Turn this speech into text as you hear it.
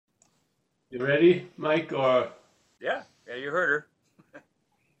You ready, Mike? Or Yeah, you heard her.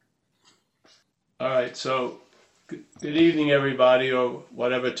 all right. So, good evening, everybody, or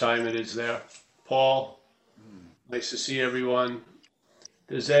whatever time it is there. Paul, Hmm. nice to see everyone. If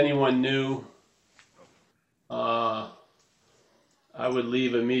there's anyone new, uh, I would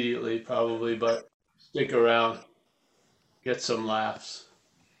leave immediately, probably, but stick around, get some laughs.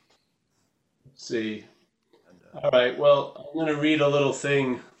 Let's see. And All right. Well, I'm going to read a little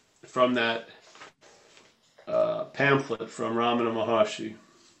thing from that pamphlet from Ramana Maharshi.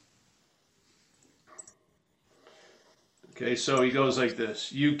 Okay, so he goes like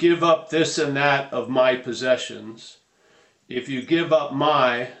this: You give up this and that of my possessions. If you give up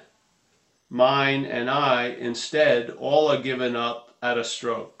mine, and I instead, all are given up at a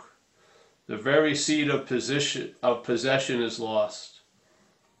stroke. The very seed of possession is lost.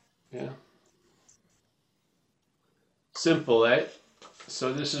 Yeah, simple, eh?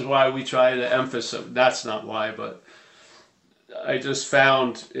 So this is why we try to emphasize. That's not why, but I just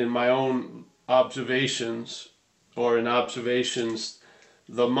found in my own observations, or in observations,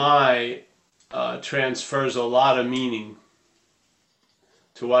 the my transfers a lot of meaning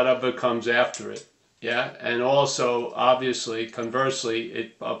to whatever comes after it. Yeah, and also obviously, conversely,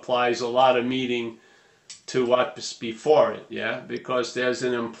 it applies a lot of meaning to what's before it. Yeah, because there's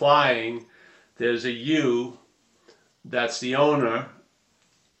an implying, there's a you that's the owner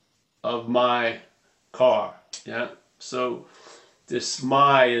of my car. Yeah, so this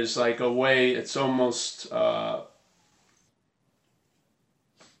my is like a way. It's almost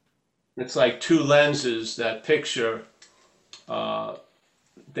it's like two lenses that picture. Uh,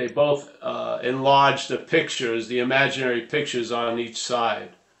 they both enlarge the pictures, the imaginary pictures on each side.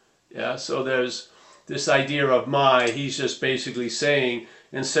 Yeah, so there's this idea of my, he's just basically saying,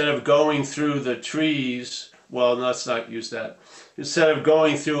 instead of going through the trees, well, let's not use that. Instead of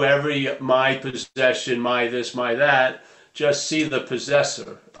going through every my possession, my this, my that, just see the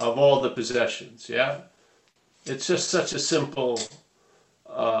possessor of all the possessions. Yeah, it's just such a simple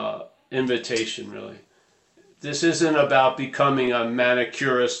invitation, really. This isn't about becoming a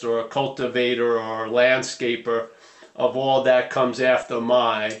manicurist or a cultivator or a landscaper of all that comes after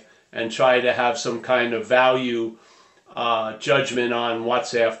my, and try to have some kind of value judgment on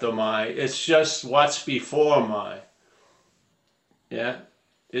what's after my. It's just what's before my. Yeah.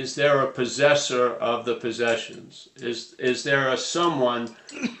 Is there a possessor of the possessions? Is there a someone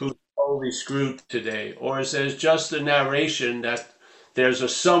who's totally screwed today, or is there just a narration that there's a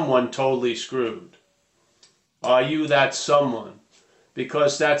someone totally screwed? Are you that someone?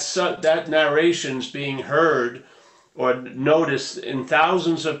 Because that narration's being heard or noticed in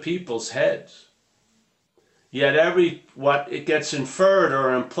thousands of people's heads. Yet what it gets inferred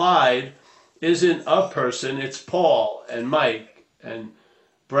or implied isn't a person, it's Paul and Mike and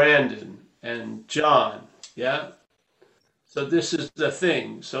Brandon and John. Yeah? So this is the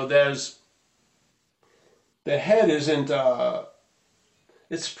thing. So there's the head isn't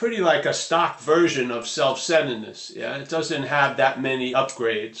it's pretty like a stock version of self-centeredness. Yeah? It doesn't have that many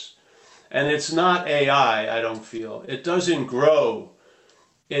upgrades. And it's not AI, I don't feel. It doesn't grow.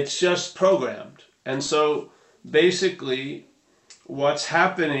 It's just programmed. And so basically, what's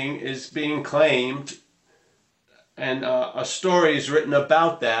happening is being claimed, and a story is written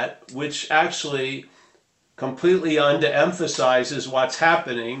about that, which actually completely underemphasizes what's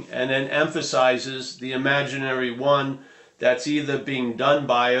happening and then emphasizes the imaginary one that's either being done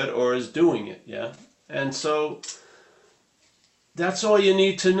by it or is doing it. Yeah. And so that's all you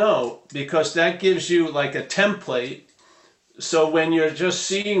need to know, because that gives you like a template. So when you're just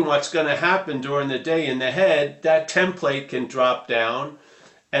seeing what's going to happen during the day in the head, that template can drop down,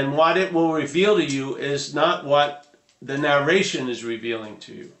 and what it will reveal to you is not what the narration is revealing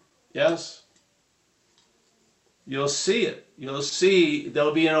to you. Yes? You'll see it. You'll see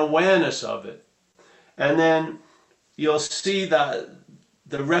there'll be an awareness of it. And then you'll see the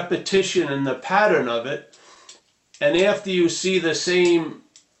repetition and the pattern of it. And after you see the same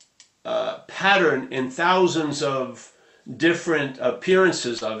pattern in thousands of different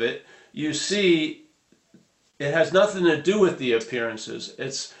appearances of it, you see it has nothing to do with the appearances.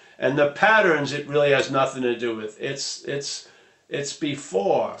 And the patterns it really has nothing to do with. It's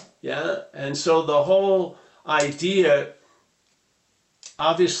before, yeah. And so the whole idea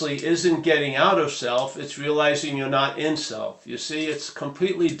obviously isn't getting out of self. It's realizing you're not in self. You see, it's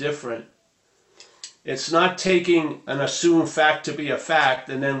completely different. It's not taking an assumed fact to be a fact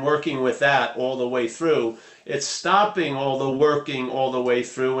and then working with that all the way through. It's stopping all the working all the way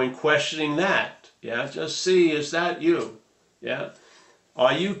through and questioning that. Yeah, just see, is that you? Yeah.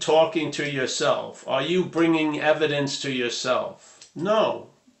 Are you talking to yourself? Are you bringing evidence to yourself? No.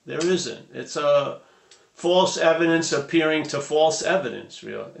 There isn't. It's a false evidence appearing to false evidence,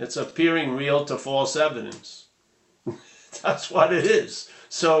 real. It's appearing real to false evidence. That's what it is.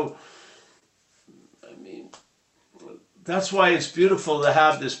 So, I mean, that's why it's beautiful to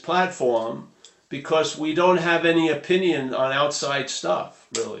have this platform, because we don't have any opinion on outside stuff,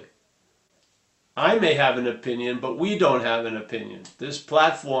 really. I may have an opinion, but we don't have an opinion. This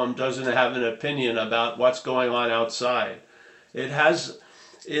platform doesn't have an opinion about what's going on outside. It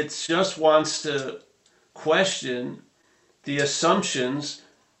just wants to question the assumptions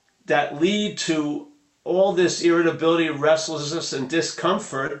that lead to all this irritability, restlessness, and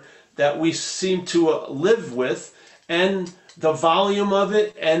discomfort that we seem to live with, and the volume of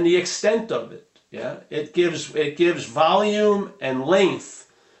it and the extent of it. Yeah, it gives volume and length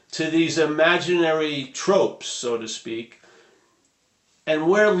to these imaginary tropes, so to speak, and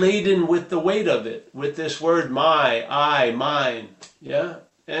we're laden with the weight of it, with this word my, I, mine. Yeah,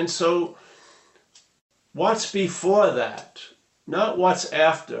 and so what's before that, not what's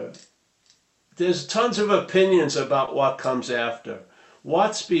after. There's tons of opinions about what comes after.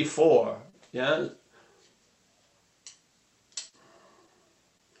 What's before? Yeah.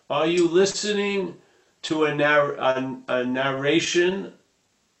 Are you listening to a narration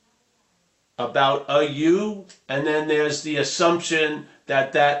about a you, and then there's the assumption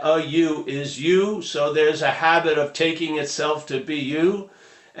that a you is you, so there's a habit of taking itself to be you,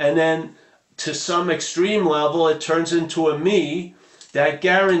 and then to some extreme level it turns into a me that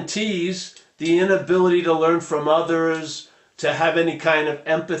guarantees the inability to learn from others, to have any kind of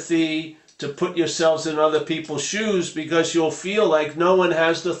empathy, to put yourselves in other people's shoes, because you'll feel like no one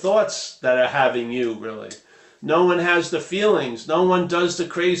has the thoughts that are having you, really. No one has the feelings. No one does the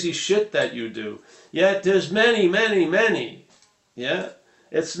crazy shit that you do. Yet there's many, many, many. Yeah?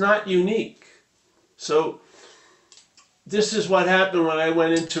 It's not unique. So this is what happened when I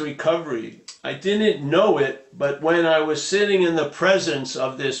went into recovery. I didn't know it, but when I was sitting in the presence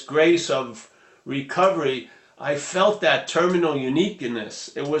of this grace of recovery, I felt that terminal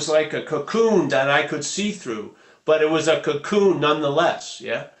uniqueness. It was like a cocoon that I could see through, but it was a cocoon nonetheless.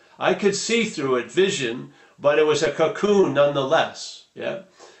 Yeah? I could see through it, vision, but it was a cocoon nonetheless, yeah?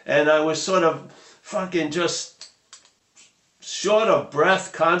 And I was sort of fucking just short of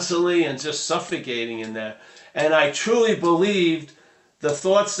breath constantly and just suffocating in there. And I truly believed the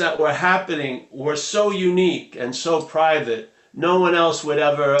thoughts that were happening were so unique and so private, no one else would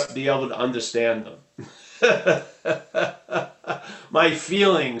ever be able to understand them. My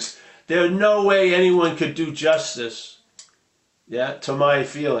feelings, there's no way anyone could do justice, yeah, to my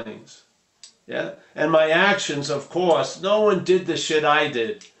feelings. Yeah, and my actions, of course, no one did the shit I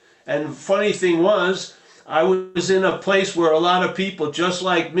did. And funny thing was, I was in a place where a lot of people just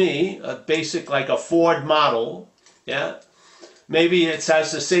like me, a basic like a Ford model, yeah, maybe it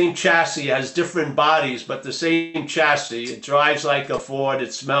has the same chassis, has different bodies, but the same chassis. It drives like a Ford,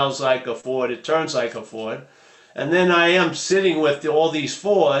 it smells like a Ford, it turns like a Ford. And then I am sitting with all these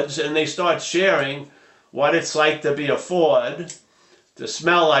Fords, and they start sharing what it's like to be a Ford, to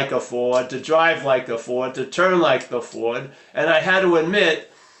smell like a Ford, to drive like a Ford, to turn like the Ford. And I had to admit,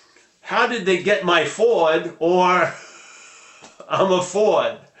 how did they get my Ford, or I'm a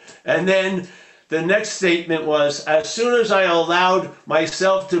Ford? And then the next statement was, as soon as I allowed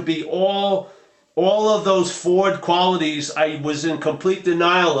myself to be all of those Ford qualities I was in complete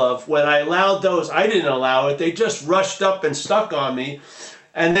denial of, when I allowed those, I didn't allow it, they just rushed up and stuck on me.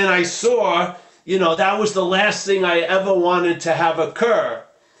 And then I saw, you know, that was the last thing I ever wanted to have occur.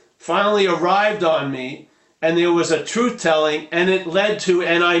 Finally arrived on me, and there was a truth-telling, and it led to,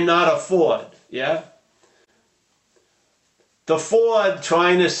 and I'm not a Ford, yeah? The Ford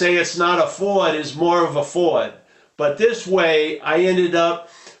trying to say it's not a Ford is more of a Ford. But this way, I ended up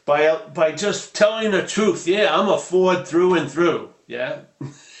by just telling the truth. Yeah, I'm a Ford through and through, yeah?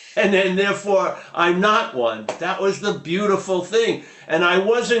 And then therefore, I'm not one. That was the beautiful thing. And I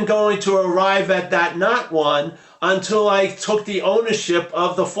wasn't going to arrive at that not one until I took the ownership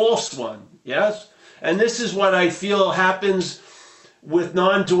of the false one, yes? And this is what I feel happens with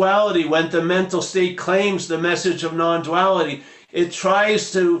non-duality. When the mental state claims the message of non-duality, it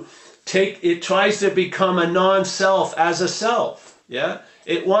tries to become a non-self as a self, yeah?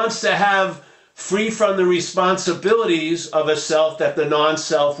 It wants to have free from the responsibilities of a self that the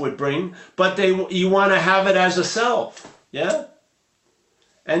non-self would bring, but you want to have it as a self, yeah?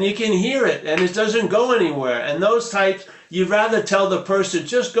 And you can hear it, and it doesn't go anywhere. And those types, you'd rather tell the person,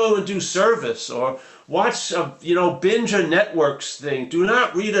 just go and do service, or watch a, binge a networks thing. Do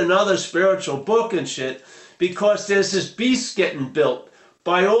not read another spiritual book and shit, because there's this beast getting built.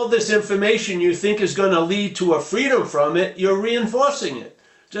 By all this information you think is going to lead to a freedom from it, you're reinforcing it.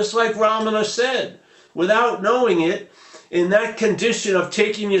 Just like Ramana said, without knowing it, in that condition of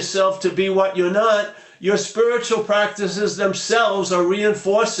taking yourself to be what you're not, your spiritual practices themselves are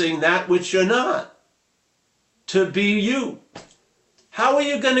reinforcing that which you're not, to be you. How are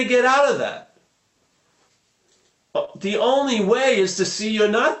you going to get out of that? The only way is to see you're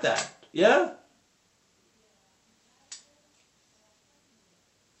not that, yeah?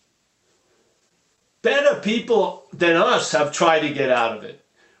 Better people than us have tried to get out of it.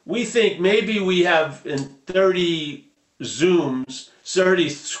 We think maybe we have in 30 Zooms, 30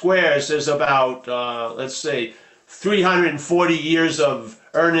 squares, there's about, let's say, 340 years of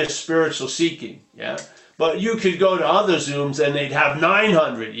earnest spiritual seeking, yeah? But you could go to other Zooms and they'd have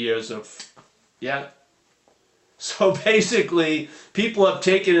 900 years of, yeah? So basically, people have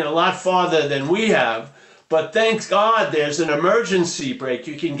taken it a lot farther than we have, but thank God there's an emergency brake.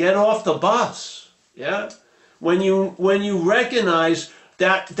 You can get off the bus, yeah? When you recognize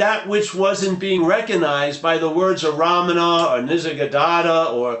that which wasn't being recognized by the words of Ramana or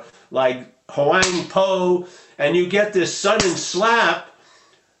Nisargadatta or like Huang Po, and you get this sudden slap,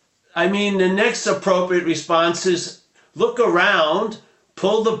 I mean, the next appropriate response is look around,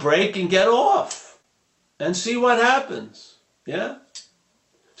 pull the brake, and get off. And see what happens. Yeah?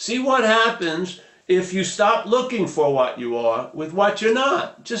 See what happens if you stop looking for what you are with what you're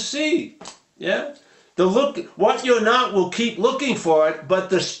not. Just see. Yeah? What you're not will keep looking for it, but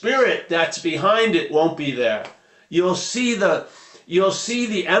the spirit that's behind it won't be there. You'll see the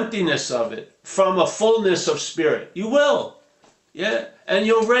emptiness of it from a fullness of spirit. You will. Yeah? And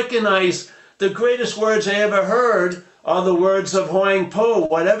you'll recognize the greatest words I ever heard are the words of Huang Po.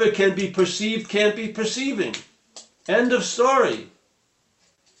 Whatever can be perceived can't be perceiving. End of story.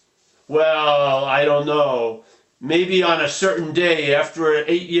 Well, I don't know. Maybe on a certain day after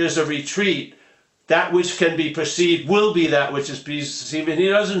 8 years of retreat, that which can be perceived will be that which is perceived. And he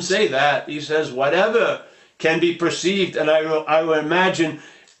doesn't say that. He says whatever can be perceived. And I will imagine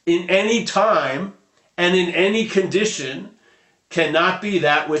in any time and in any condition cannot be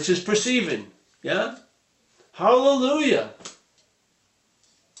that which is perceiving. Yeah? Hallelujah.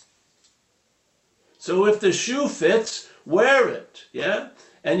 So if the shoe fits, wear it, yeah?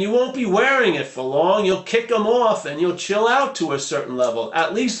 And you won't be wearing it for long. You'll kick them off and you'll chill out to a certain level,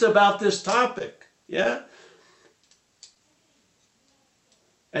 at least about this topic, yeah?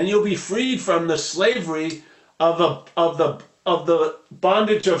 And you'll be freed from the slavery of the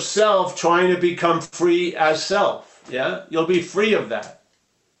bondage of self trying to become free as self, yeah? You'll be free of that.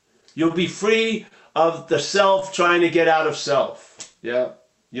 You'll be free of the self trying to get out of self. Yeah.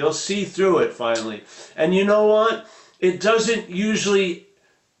 You'll see through it finally. And you know what? It doesn't usually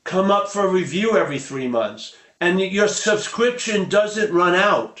come up for review every 3 months. And your subscription doesn't run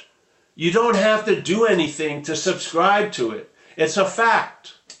out. You don't have to do anything to subscribe to it. It's a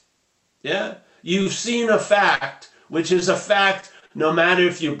fact. Yeah? You've seen a fact, which is a fact no matter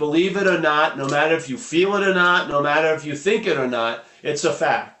if you believe it or not, no matter if you feel it or not, no matter if you think it or not, it's a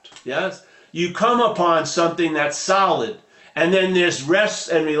fact. Yes? You come upon something that's solid, and then there's rest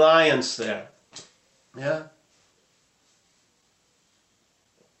and reliance there. Yeah?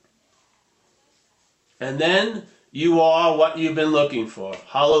 And then you are what you've been looking for.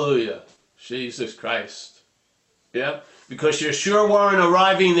 Hallelujah. Jesus Christ. Yeah? Because you sure weren't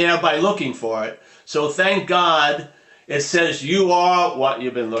arriving there by looking for it. So thank God it says you are what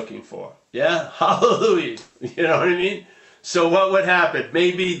you've been looking for. Yeah? Hallelujah. You know what I mean? So what would happen?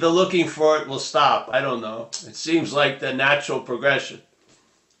 Maybe the looking for it will stop. I don't know. It seems like the natural progression.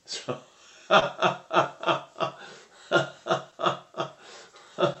 So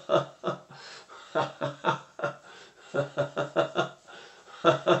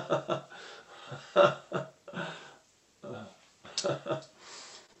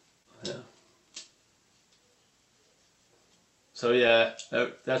So yeah,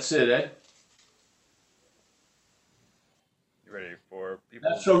 that's it, eh? You ready for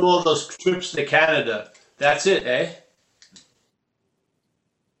people? That's from all those trips to Canada. That's it, eh?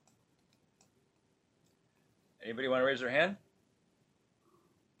 Anybody want to raise their hand?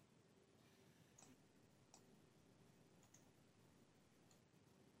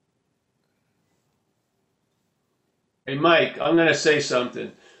 Hey, Mike, I'm going to say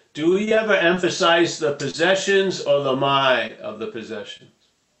something. Do we ever emphasize the possessions or the my of the possessions?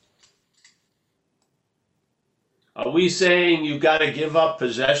 Are we saying you got to give up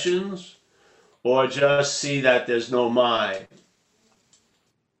possessions or just see that there's no my?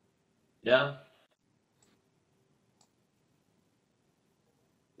 Yeah?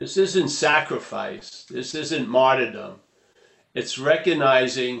 This isn't sacrifice. This isn't martyrdom. It's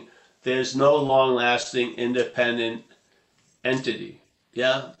recognizing there's no long-lasting independent entity.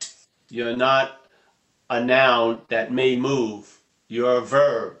 Yeah? You're not a noun that may move. You're a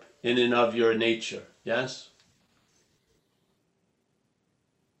verb in and of your nature. Yes?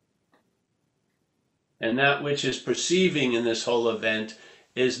 And that which is perceiving in this whole event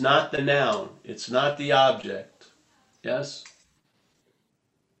is not the noun. It's not the object. Yes?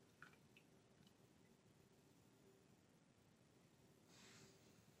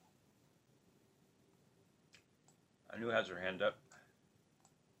 Anu has her hand up.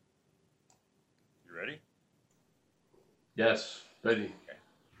 You ready? Yes. Ready. Okay.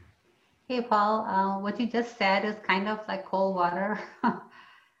 Hey, Paul, what you just said is kind of like cold water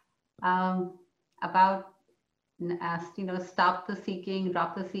about, stop the seeking,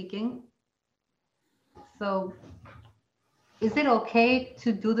 drop the seeking. So is it okay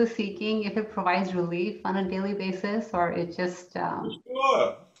to do the seeking if it provides relief on a daily basis, or it just,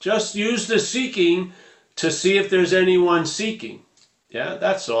 Sure. Just use the seeking to see if there's anyone seeking. Yeah,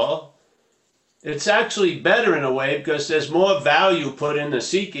 that's all. It's actually better in a way because there's more value put in the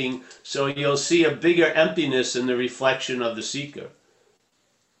seeking, so you'll see a bigger emptiness in the reflection of the seeker.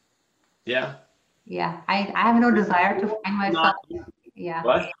 Yeah? yeah, I have no desire to find myself. Yeah.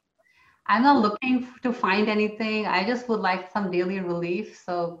 What? I'm not looking to find anything. I just would like some daily relief.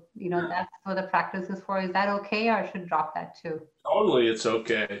 So, that's what the practice is for. Is that okay, or I should drop that too? Totally, it's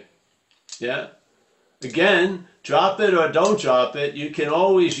okay. Yeah? Again, drop it or don't drop it, you can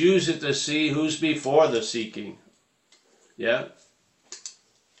always use it to see who's before the seeking. Yeah?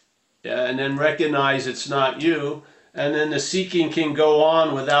 Yeah, and then recognize it's not you, and then the seeking can go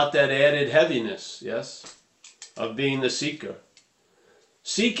on without that added heaviness, yes, of being the seeker.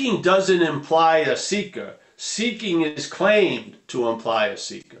 Seeking doesn't imply a seeker. Seeking is claimed to imply a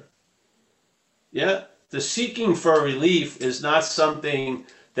seeker. Yeah? The seeking for relief is not something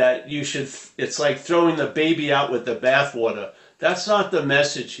that you should, it's like throwing the baby out with the bathwater. That's not the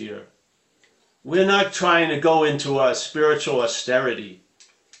message here. We're not trying to go into a spiritual austerity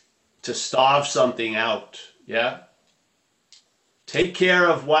to starve something out. Yeah? Take care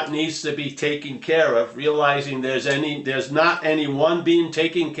of what needs to be taken care of, realizing there's not anyone being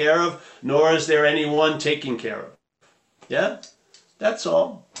taken care of, nor is there anyone taken care of. Yeah? That's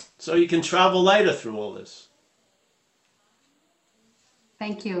all. So you can travel lighter through all this.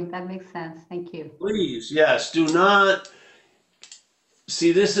 Thank you. That makes sense. Thank you. Please, yes, do not.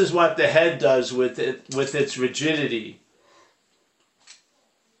 See, this is what the head does with its rigidity.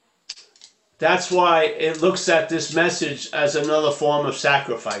 That's why it looks at this message as another form of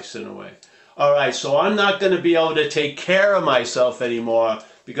sacrifice in a way. All right, so I'm not going to be able to take care of myself anymore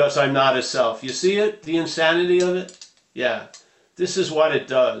because I'm not a self. You see it? The insanity of it? Yeah. This is what it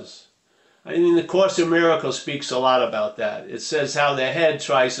does. I mean, the Course in Miracles speaks a lot about that. It says how the head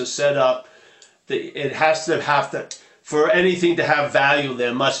tries to set up, it has to, for anything to have value,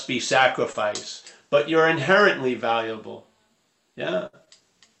 there must be sacrifice. But you're inherently valuable. Yeah.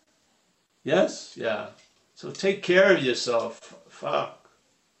 Yes? Yeah. So take care of yourself. Fuck.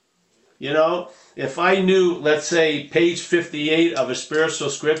 If I knew, let's say, page 58 of a spiritual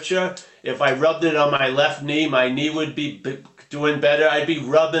scripture, if I rubbed it on my left knee, my knee would be doing better. I'd be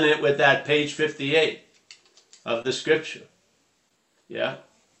rubbing it with that page 58 of the scripture. Yeah?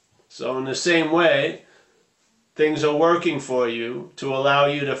 So in the same way, things are working for you to allow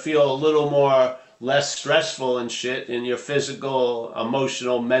you to feel a little more less stressful and shit in your physical,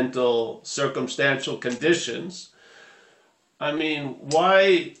 emotional, mental, circumstantial conditions. I mean,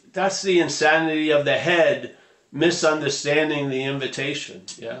 why? That's the insanity of the head misunderstanding the invitation.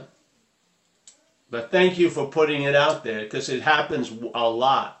 Yeah? But thank you for putting it out there, because it happens a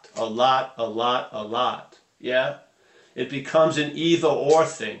lot. Yeah? It becomes an either or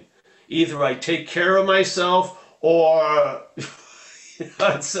thing. Either I take care of myself or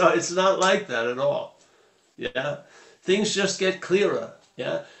it's not like that at all. Yeah? Things just get clearer.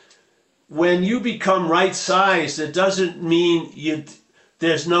 Yeah? When you become right-sized, it doesn't mean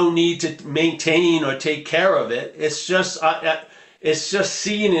there's no need to maintain or take care of it. It's just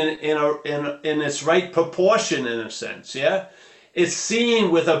seen in its right proportion, in a sense, yeah? It's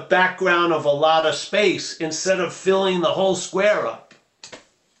seen with a background of a lot of space instead of filling the whole square up.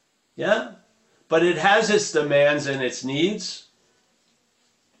 Yeah? But it has its demands and its needs.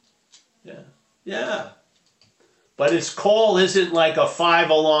 Yeah. Yeah. But its call isn't like a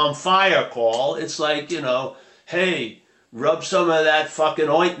 5-alarm fire call. It's like, hey, rub some of that fucking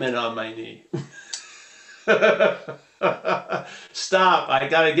ointment on my knee. Stop, I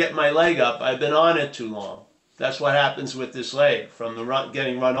gotta get my leg up. I've been on it too long. That's what happens with this leg from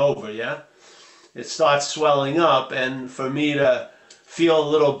getting run over, yeah? It starts swelling up, and for me to feel a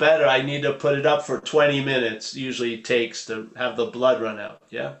little better, I need to put it up for 20 minutes. Usually it takes to have the blood run out.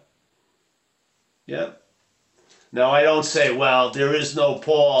 Yeah. Yeah. Now I don't say, well, there is no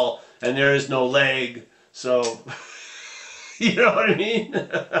Paul and there is no leg, so you know what I mean?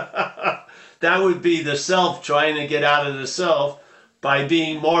 That would be the self trying to get out of the self by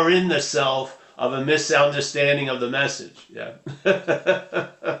being more in the self of a misunderstanding of the message. Yeah.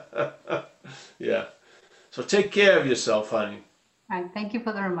 Yeah. So take care of yourself, honey. All right, thank you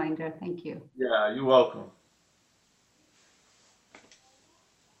for the reminder. Thank you. Yeah, you're welcome.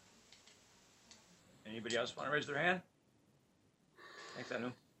 Anybody else want to raise their hand? Thanks,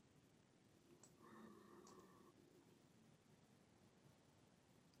 Anu.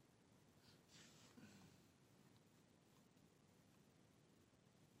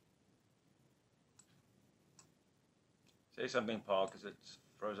 Say something, Paul, because it's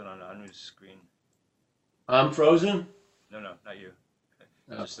frozen on Anu's screen. I'm frozen? No, not you.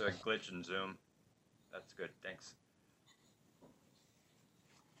 Oh. Just a glitch in Zoom. That's good. Thanks.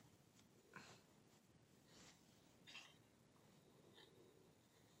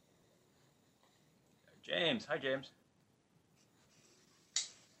 James. Hi, James.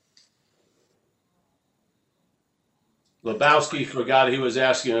 Lebowski forgot he was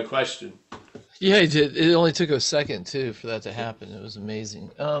asking a question. Yeah, he did. It only took a second too for that to happen. It was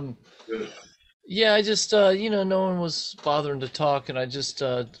amazing. Good. Yeah, I just no one was bothering to talk, and I just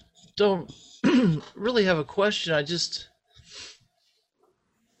don't really have a question. I just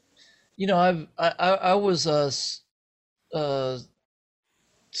I was a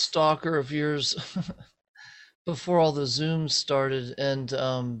stalker of yours before all the Zooms started, and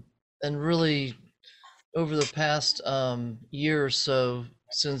really over the past year or so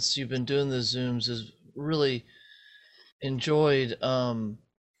since you've been doing the Zooms has really enjoyed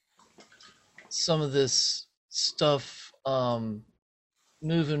some of this stuff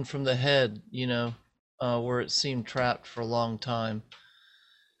moving from the head, where it seemed trapped for a long time.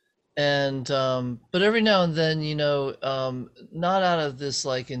 And but every now and then, not out of this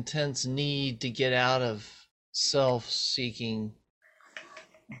like intense need to get out of self-seeking,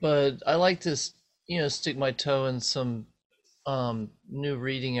 but I like to stick my toe in some new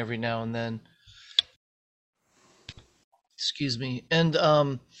reading every now and then. Excuse me. And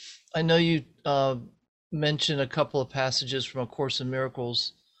I know you mentioned a couple of passages from A Course in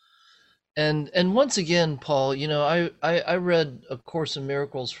Miracles. And once again, Paul, I read A Course in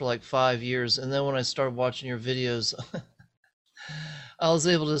Miracles for like 5 years, and then when I started watching your videos, I was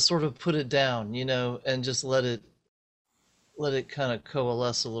able to sort of put it down, and just let it kind of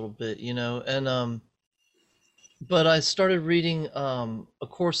coalesce a little bit, and but I started reading A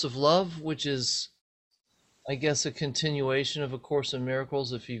Course of Love, which is, I guess, a continuation of A Course in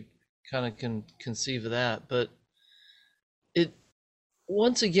Miracles, if you kind of can conceive of that. But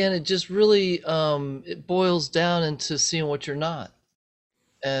once again, it just really it boils down into seeing what you're not,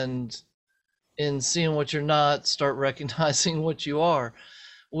 and in seeing what you're not, start recognizing what you are,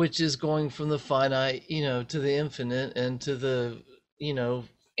 which is going from the finite, to the infinite, and to the,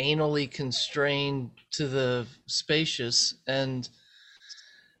 anally constrained to the spacious.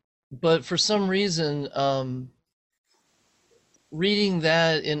 But for some reason, reading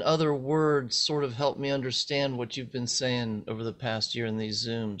that in other words sort of helped me understand what you've been saying over the past year in these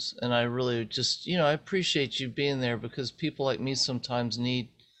Zooms. And I really just, I appreciate you being there, because people like me sometimes need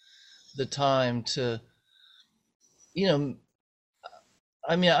the time to,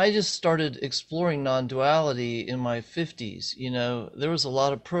 I just started exploring non-duality in my 50s. There was a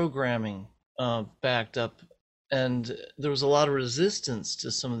lot of programming backed up, and there was a lot of resistance to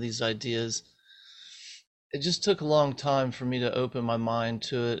some of these ideas. It just took a long time for me to open my mind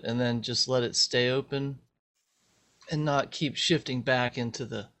to it, and then just let it stay open and not keep shifting back into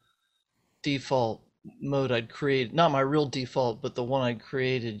the default mode I'd created. Not my real default, but the one I'd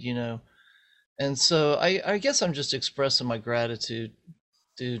created, And so I guess I'm just expressing my gratitude,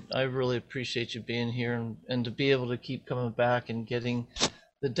 dude. I really appreciate you being here, and to be able to keep coming back and getting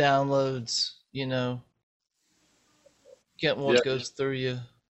the downloads, getting what goes through you.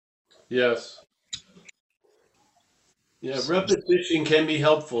 Yes. Yeah, repetition can be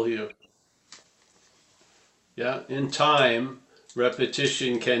helpful here. Yeah, in time,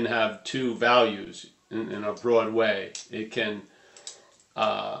 repetition can have two values in a broad way. It can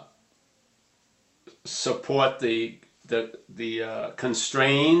support the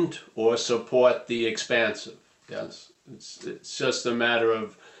constrained or support the expansive. Yes, it's just a matter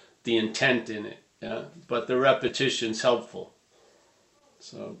of the intent in it. Yeah, but the repetition's helpful.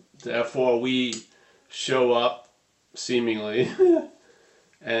 So therefore, we show up seemingly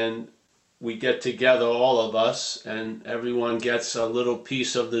and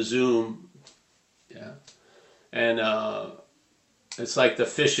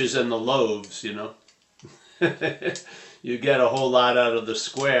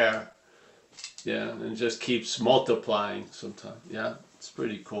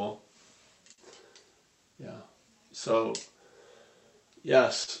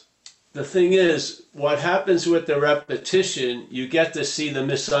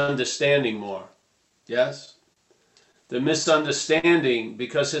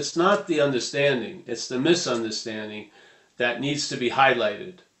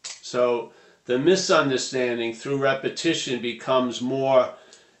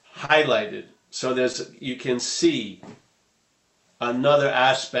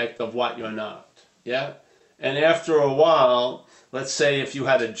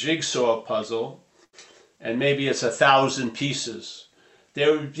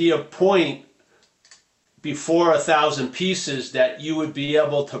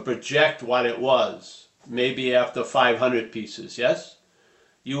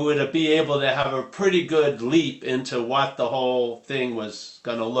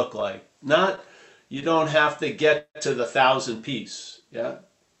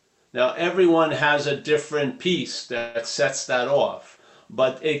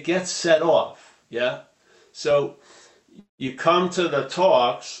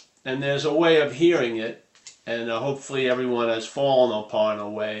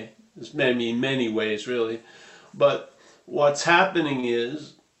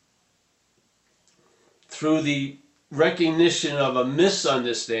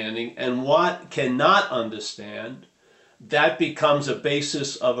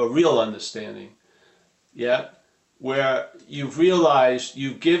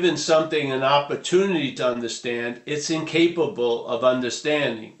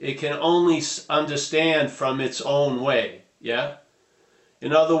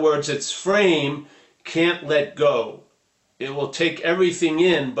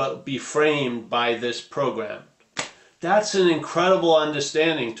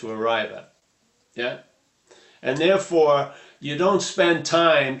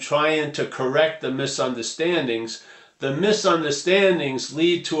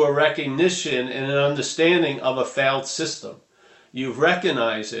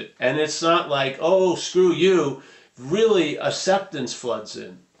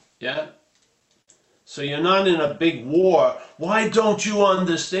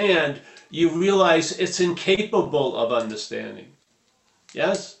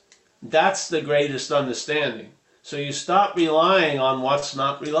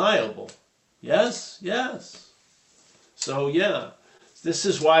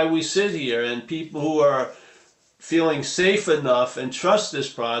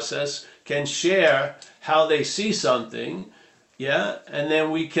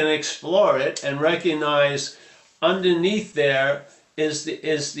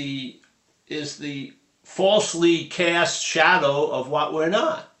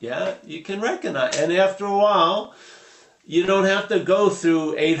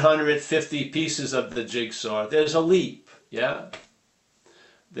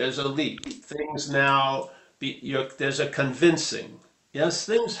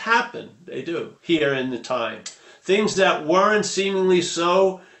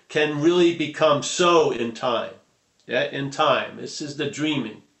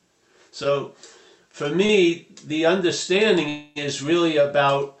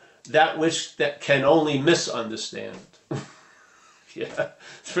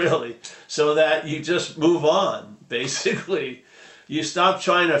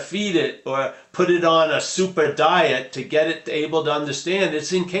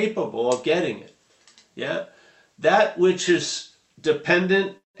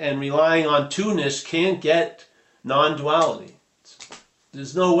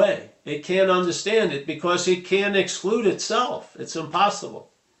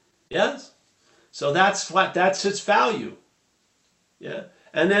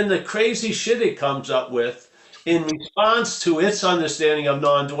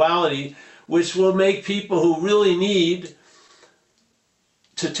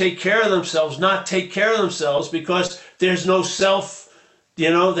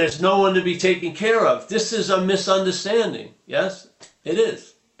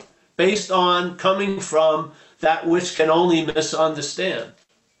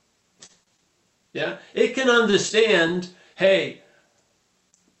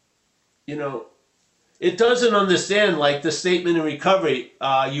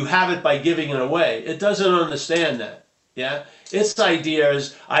Yeah, its idea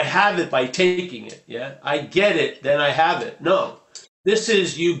is I have it by taking it. Yeah, I get it, then I have it. No, this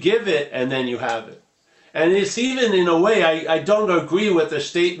is you give it and then you have it. And it's even in a way, I don't agree with the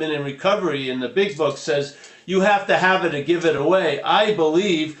statement in recovery in the big book says you have to have it to give it away. I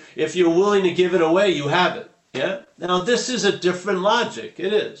believe if you're willing to give it away, you have it. Yeah. Now this is a different logic.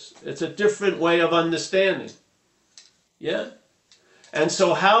 It is. It's a different way of understanding. Yeah. And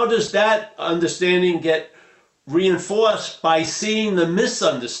so how does that understanding get reinforced? By seeing the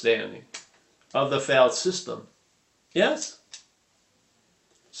misunderstanding of the failed system? Yes.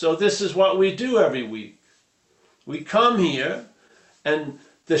 So this is what we do every week. We come here, and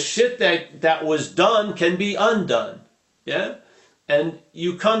the shit that was done can be undone. Yeah? And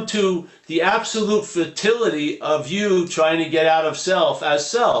you come to the absolute futility of you trying to get out of self as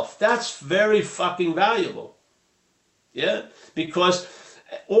self. That's very fucking valuable. Yeah? Because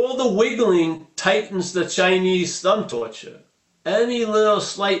all the wiggling tightens the Chinese thumb torture. Any little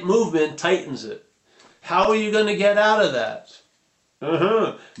slight movement tightens it. How are you going to get out of that?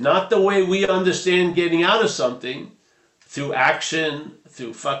 Not the way we understand getting out of something, through action,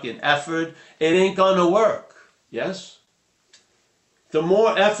 through fucking effort. It ain't gonna work. Yes? The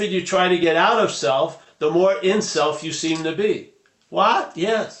more effort you try to get out of self, the more in self you seem to be. What?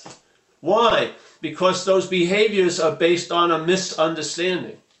 Yes. Why? Because those behaviors are based on a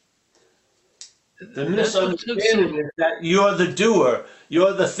misunderstanding. The misunderstanding is that you're the doer,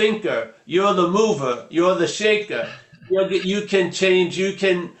 you're the thinker, you're the mover, you're the shaker. You can change, you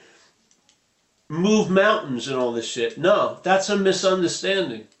can move mountains and all this shit. No, that's a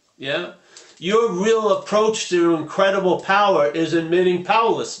misunderstanding. Yeah? Your real approach to incredible power is admitting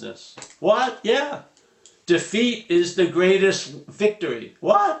powerlessness. What? Yeah. Defeat is the greatest victory.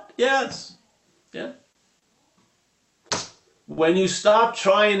 What? Yes. Yeah. When you stop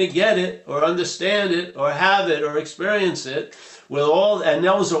trying to get it or understand it or have it or experience it with all, and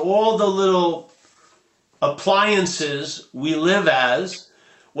those are all the little appliances we live as,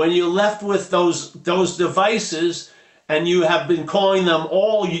 when you're left with those devices and you have been calling them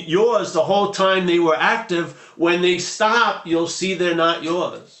all yours the whole time they were active, when they stop, you'll see they're not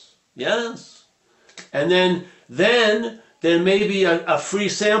yours. Yes? And then there may be a free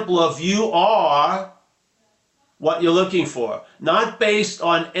sample of you are what you're looking for. Not based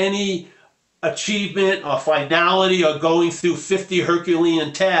on any achievement or finality or going through 50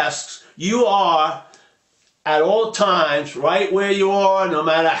 Herculean tasks. You are at all times, right where you are, no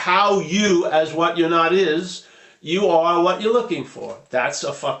matter how you, as what you're not is, you are what you're looking for. That's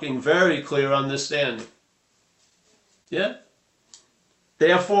a fucking very clear understanding. Yeah?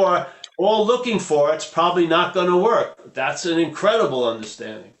 Therefore, all looking for it's probably not going to work. That's an incredible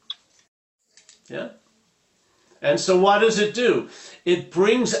understanding. Yeah? And so what does it do? It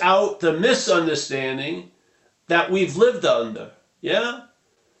brings out the misunderstanding that we've lived under. Yeah?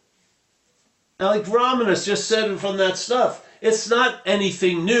 Now, like Ramanas just said from that stuff, it's not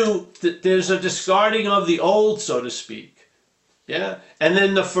anything new. There's a discarding of the old, so to speak. Yeah? And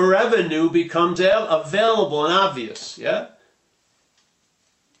then the forever new becomes available and obvious. Yeah?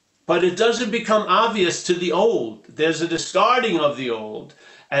 But it doesn't become obvious to the old. There's a discarding of the old,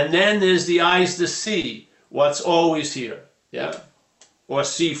 and then there's the eyes to see what's always here. Yeah? Or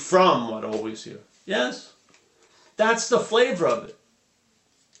see from what always here. Yes? That's the flavor of it.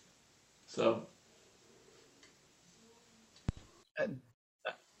 So.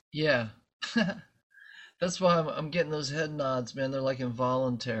 Yeah. That's why I'm getting those head nods, man. They're like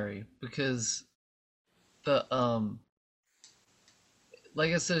involuntary because the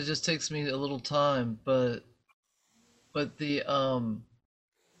like I said, it just takes me a little time, but the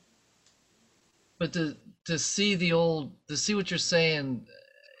but to see the old, to see what you're saying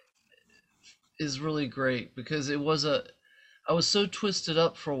is really great because I was so twisted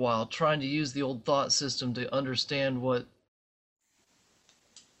up for a while trying to use the old thought system to understand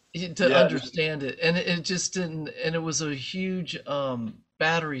understand it, and it just didn't, and it was a huge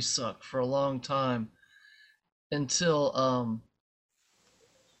battery suck for a long time until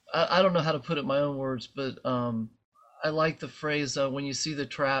I don't know how to put it in my own words, but I like the phrase when you see the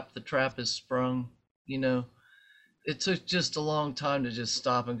trap is sprung. You know, it took just a long time to just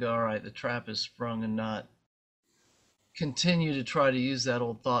stop and go, all right, the trap is sprung, and not continue to try to use that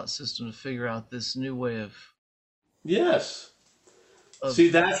old thought system to figure out this new way of. Yes. See,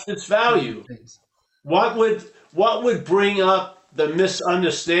 that's its value. What would bring up the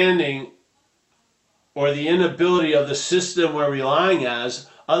misunderstanding or the inability of the system we're relying as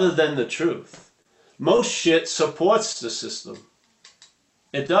other than the truth? Most shit supports the system.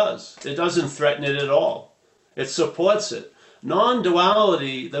 It does. It doesn't threaten it at all. It supports it.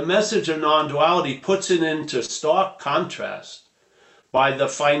 Non-duality, the message of non-duality puts it into stark contrast by the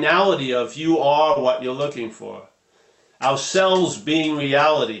finality of you are what you're looking for. Ourselves being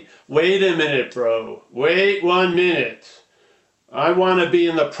reality. Wait a minute, bro. Wait 1 minute. I want to be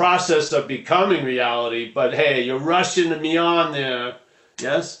in the process of becoming reality, but hey, you're rushing me on there.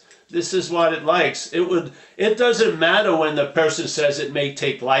 Yes? This is what it likes. It doesn't matter when the person says it may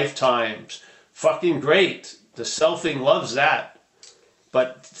take lifetimes. Fucking great. The selfing loves that.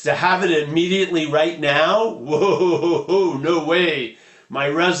 But to have it immediately right now, whoa, no way. My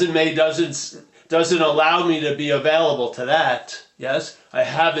resume doesn't allow me to be available to that. Yes? I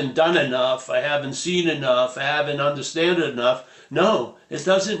haven't done enough. I haven't seen enough. I haven't understood enough. No, it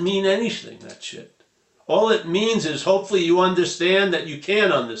doesn't mean anything, that shit. All it means is hopefully you understand that you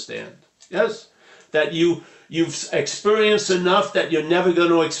can understand. Yes? That you've experienced enough that you're never going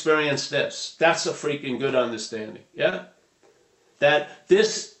to experience this. That's a freaking good understanding. Yeah? That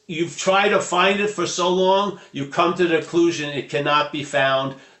this, you've tried to find it for so long, you come to the conclusion it cannot be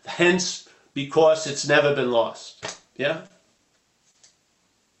found, hence because it's never been lost. Yeah?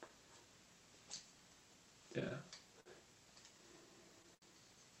 Yeah.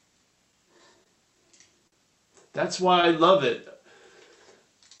 That's why I love it.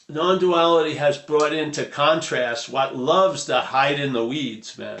 Non-duality has brought into contrast what loves to hide in the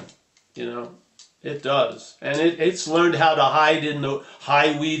weeds, man. You know, it does. And it's learned how to hide in the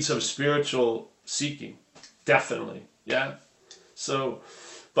high weeds of spiritual seeking. Definitely. Yeah. So,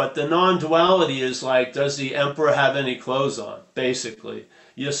 but the non-duality is like, does the emperor have any clothes on? Basically.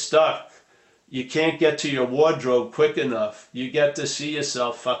 You're stuck. You can't get to your wardrobe quick enough. You get to see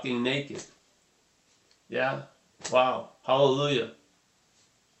yourself fucking naked. Yeah? Wow. Hallelujah.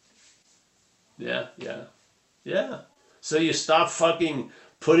 Yeah, yeah, yeah. So you stop fucking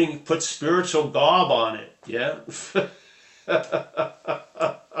put spiritual garb on it. Yeah.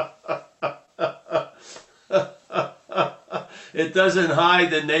 It doesn't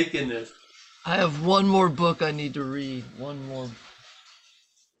hide the nakedness. I have one more book I need to read. One more.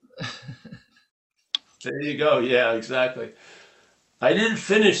 There you go. Yeah, exactly. I didn't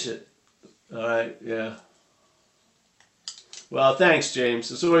finish it. All right. Yeah. Well, thanks, James.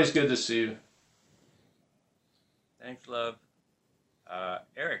 It's always good to see you. Thanks, love.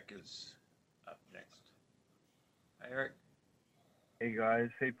 Eric is up next. Hi, Eric. Hey guys,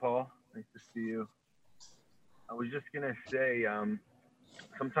 hey Paul, nice to see you. I was just gonna say,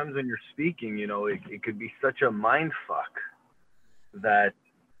 sometimes when you're speaking, it could be such a mind fuck that,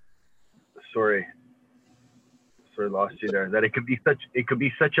 sorry, lost you there. That it could be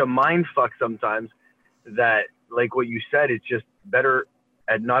such a mind fuck sometimes that, like what you said, it's just better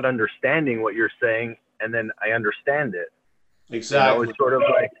at not understanding what you're saying, and then I understand it. Exactly. It's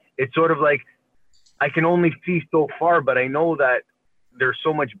sort of like I can only see so far, but I know that they're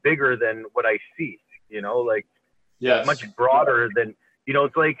so much bigger than what I see, like Yes. much broader than,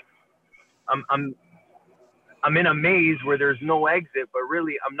 it's like I'm in a maze where there's no exit, but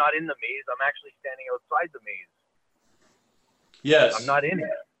really I'm not in the maze. I'm actually standing outside the maze. Yes. I'm not in it,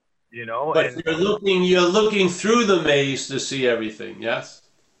 But and you're looking through the maze to see everything. Yes.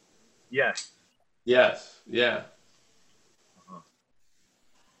 yes, Yes. Yeah.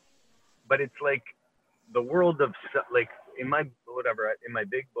 but it's like the world of, like, in my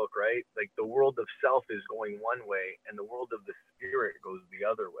big book, right? Like the world of self is going one way and the world of the spirit goes the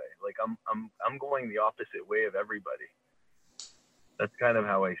other way. Like I'm going the opposite way of everybody. That's kind of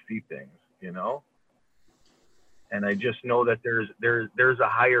how I see things, and I just know that there's a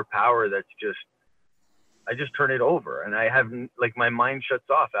higher power that's just, I just turn it over and I have, like, my mind shuts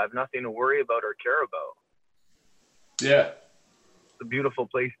off. I have nothing to worry about or care about. Yeah. It's a beautiful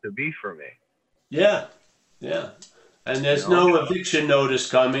place to be for me. Yeah. Yeah. And there's no eviction notice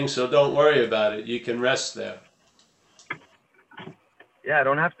coming, so don't worry about it. You can rest there. Yeah, I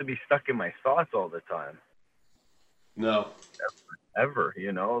don't have to be stuck in my thoughts all the time. No. Ever,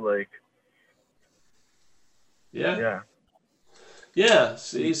 like. Yeah. Yeah. Yeah.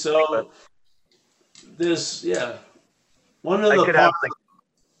 See, so there's, yeah. One of I the could have, parts,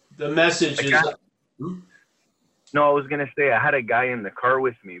 the message is. No, I was gonna say, I had a guy in the car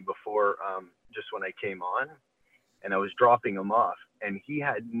with me before, just when I came on, and I was dropping him off, and he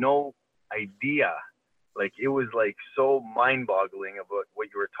had no idea. Like, it was like so mind-boggling about what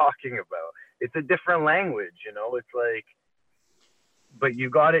you were talking about. It's a different language, It's like, but you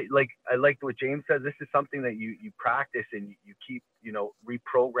got it. Like, I liked what James said. This is something that you practice and you keep,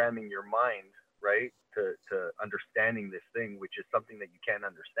 reprogramming your mind, right, to understanding this thing, which is something that you can't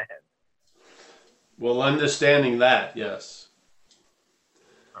understand. Well, understanding that, yes.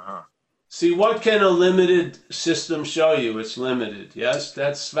 Uh-huh. See, what can a limited system show you? It's limited. Yes,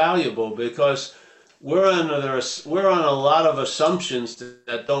 that's valuable because we're on a lot of assumptions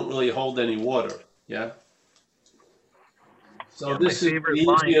that don't really hold any water. Yeah. So Yeah, my favorite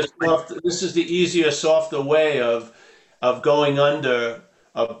line. this is the easier, softer way of going under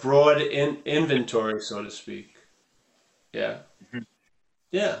a broad inventory, so to speak. Yeah. Mhm.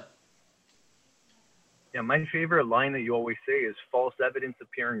 Yeah. Yeah, my favorite line that you always say is false evidence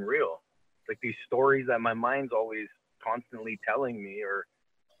appearing real. It's like these stories that my mind's always constantly telling me or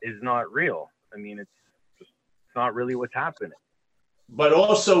is not real. I mean, it's not really what's happening. But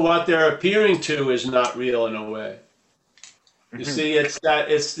also what they're appearing to is not real in a way. You see, it's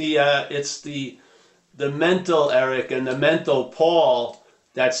the mental Eric and the mental Paul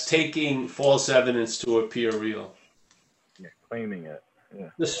that's taking false evidence to appear real. Yeah, claiming it.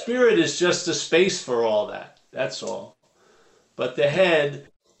 Yeah. The spirit is just a space for all that. That's all. But the head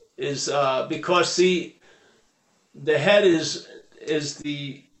is because see, the head is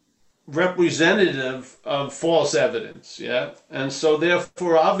the representative of false evidence, yeah? And so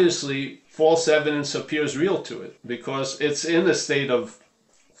therefore obviously false evidence appears real to it because it's in a state of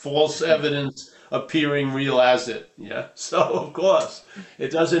false evidence appearing real as it, yeah? So of course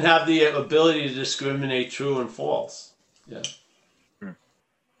it doesn't have the ability to discriminate true and false, yeah?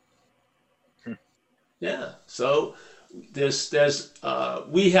 Yeah, so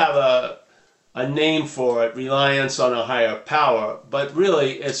we have a name for it, reliance on a higher power, but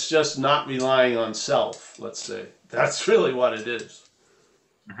really it's just not relying on self, let's say. That's really what it is.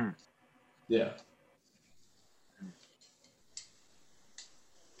 Mm-hmm. Yeah.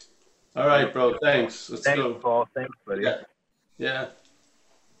 All right, bro, thanks. Let's Thanks, go. Paul. Thanks, buddy. Yeah. Yeah.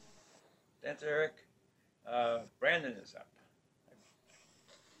 Thanks, Eric. Brandon is up.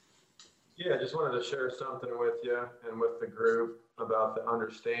 Yeah, I just wanted to share something with you and with the group about the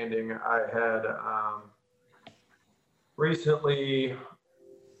understanding. I had recently,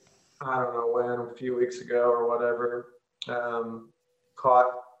 I don't know when, a few weeks ago or whatever,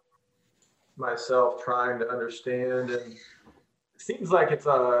 caught myself trying to understand, and it seems like it's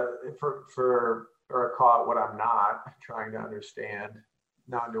caught what I'm not trying to understand,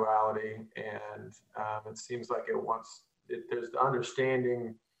 non-duality, and it seems like there's the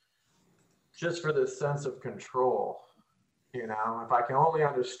understanding just for this sense of control. You know, if I can only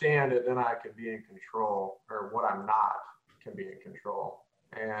understand it, then I can be in control, or what I'm not can be in control.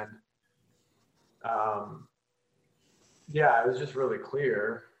 And yeah, it was just really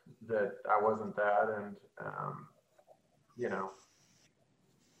clear that I wasn't that. And, you know,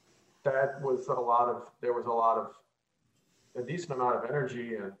 that was there was a decent amount of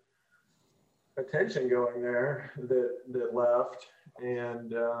energy and attention going there that left.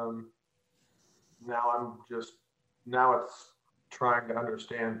 And now it's trying to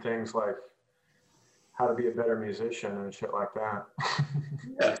understand things like how to be a better musician and shit like that.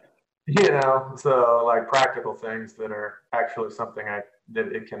 Yeah. You know, so like practical things that are actually something that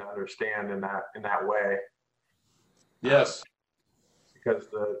it can understand in that way. Yes. Because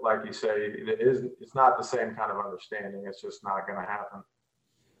like you say, it's not the same kind of understanding. It's just not going to happen.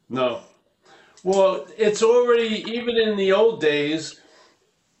 No. Well, it's already, even in the old days,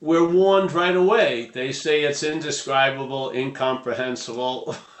 we're warned right away. They say it's indescribable,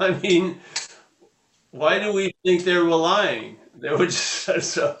 incomprehensible. I mean, why do we think they were lying? They were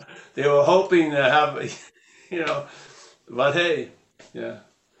just they were hoping to have, you know. But hey, yeah.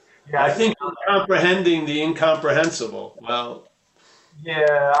 Yeah, I think comprehending the incomprehensible. Well.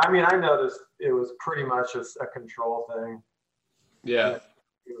 Yeah, I mean, I noticed it was pretty much just a control thing. Yeah.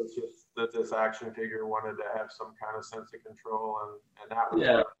 It was just that this action figure wanted to have some kind of sense of control, and that was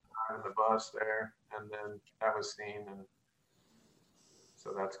Yeah. on the bus there, and then that was seen, and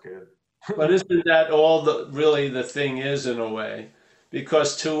so that's good. But isn't that all really the thing is in a way?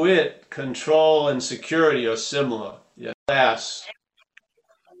 Because to it, control and security are similar. Yeah. Yes.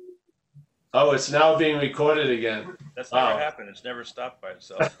 Oh, it's now being recorded again. That's Wow. never happened. It's never stopped by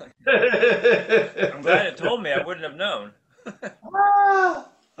itself. I'm glad it told me. I wouldn't have known.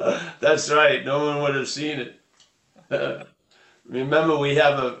 That's right. No one would have seen it. Remember, we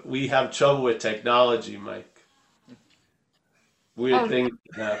have trouble with technology, Mike. Weird things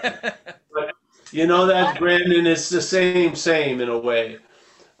happen. But you know that, Brandon, it's the same in a way.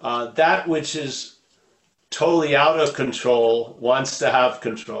 That which is totally out of control wants to have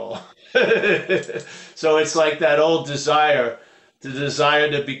control. So it's like that old desire, the desire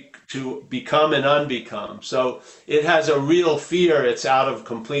to become and unbecome. So it has a real fear it's out of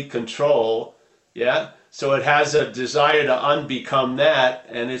complete control. Yeah. So it has a desire to unbecome that,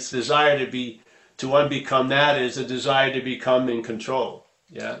 and its desire to unbecome that is a desire to become in control.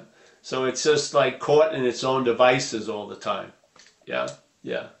 Yeah. So it's just like caught in its own devices all the time. Yeah,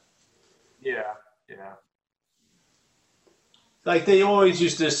 yeah. Yeah, yeah. Like they always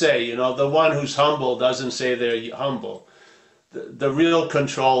used to say, you know, the one who's humble doesn't say they're humble. The real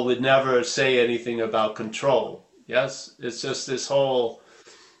control would never say anything about control. Yes, it's just this whole.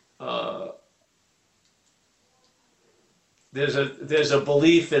 There's a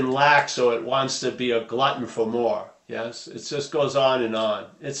belief in lack, so it wants to be a glutton for more. Yes, it just goes on and on.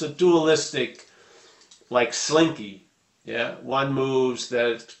 It's a dualistic, like Slinky. Yeah, one moves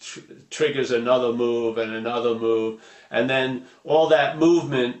that triggers another move and another move, and then all that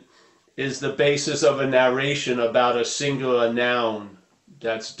movement is the basis of a narration about a singular noun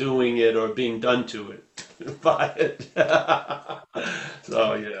that's doing it or being done to it by it.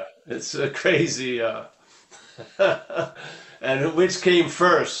 So yeah, it's a crazy. And which came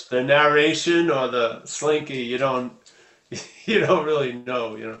first, the narration or the Slinky? You don't really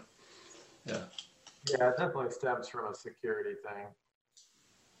know. You know. Yeah. Yeah, it definitely stems from a security thing,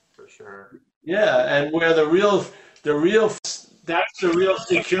 for sure. Yeah, and where that's the real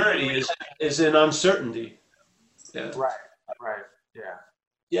security is in uncertainty. Yeah. Right, right, yeah.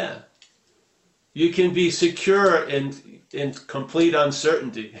 Yeah. You can be secure in complete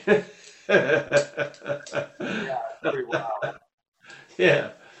uncertainty. Yeah, it's pretty wild.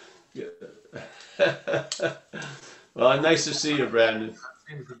 Yeah. Well, nice to see you, Brandon.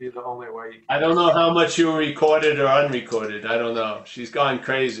 That seems to be the only way you can. I don't know how much you recorded or unrecorded. I don't know. She's gone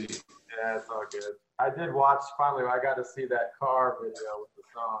crazy. Yeah, it's all good. I did watch, finally, I got to see that car video with the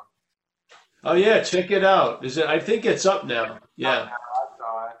song. Oh yeah, check it out. I think it's up now. Yeah. I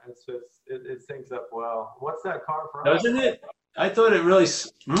saw it. It's just, it syncs up well. What's that car from? Doesn't it? I thought it really.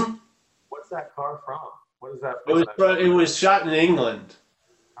 What's that car from? What is that It was shot in England.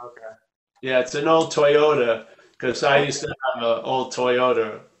 Okay. Yeah, it's an old Toyota because I used to have an old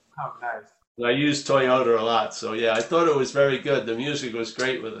Toyota. Oh, nice. I use Toyota a lot, so yeah, I thought it was very good. The music was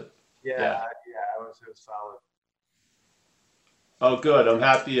great with it. Yeah, Yeah. it was solid. Oh, good. I'm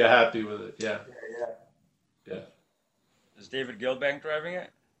happy you're happy with it. Yeah, Yeah. yeah. Is David Gilbank driving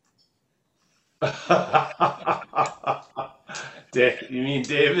it? You mean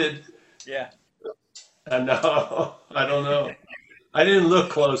David? Yeah. No, I don't know. I didn't look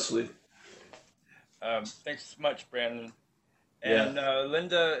closely. Thanks so much, Brandon. And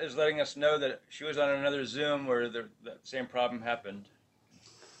Linda is letting us know that she was on another Zoom where that same problem happened.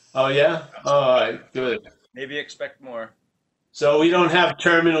 Oh yeah? All right, good. Maybe expect more. So we don't have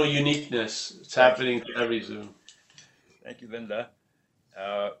terminal uniqueness. It's happening to every Zoom. Thank you, Linda.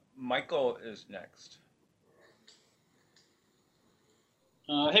 Michael is next.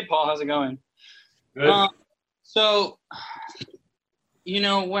 Hey, Paul, how's it going? Good. So,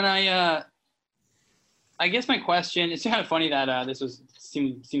 when I guess my question, it's kind of funny that this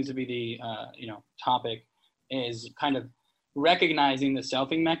seems to be the, topic is kind of recognizing the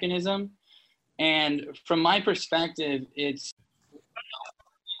selfing mechanism. And from my perspective, it's things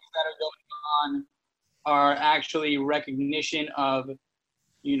that are going on are actually recognition of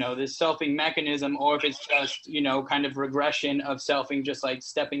this selfing mechanism, or if it's just, kind of regression of selfing, just like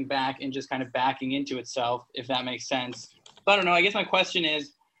stepping back and just kind of backing into itself, if that makes sense. But I don't know, I guess my question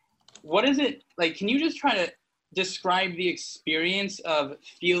is, what is it like? Can you just try to describe the experience of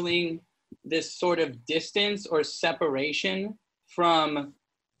feeling this sort of distance or separation from,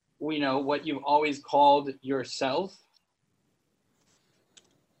 what you've always called yourself?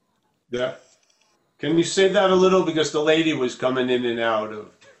 Yeah. Can you say that a little? Because the lady was coming in and out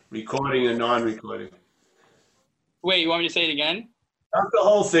of recording and non-recording. Wait, you want me to say it again? Not the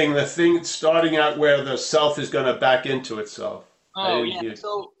whole thing, the thing starting out where the self is going to back into itself. Oh, yeah.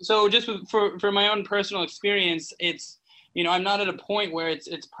 So just for my own personal experience, it's, I'm not at a point where it's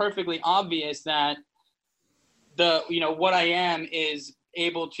perfectly obvious that what I am is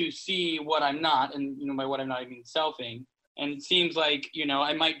able to see what I'm not. And, by what I'm not, I mean selfing. And it seems like,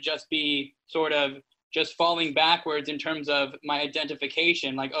 I might just be sort of just falling backwards in terms of my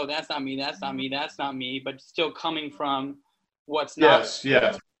identification. Like, oh, that's not me, that's not me, that's not me, but still coming from what's not. Yes,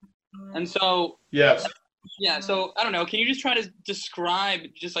 yes. And so, yes. Yeah, so I don't know. Can you just try to describe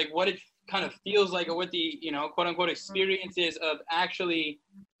just like what it kind of feels like, or what the, quote unquote experience is of actually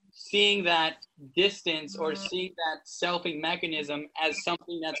seeing that distance or seeing that selfing mechanism as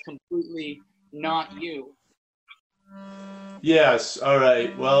something that's completely not you? Yes, all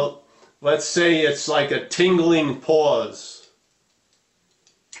right. Well, let's say it's like a tingling pause.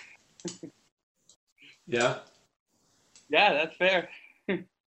 Yeah? Yeah, that's fair. Yeah.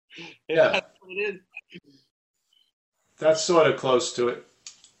 That's what it is. That's sort of close to it.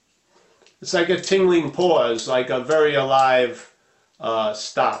 It's like a tingling pause, like a very alive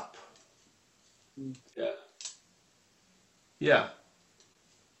stop. Yeah.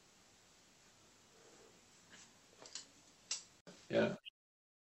 Yeah.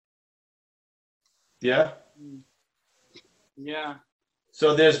 Yeah. Yeah.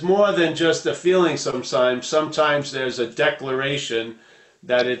 So there's more than just a feeling sometimes. Sometimes there's a declaration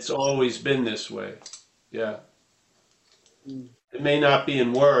that it's always been this way. Yeah. Mm. It may not be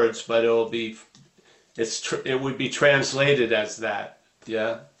in words, but it would be translated as that.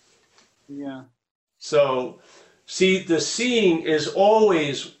 Yeah. Yeah. So, see, the seeing is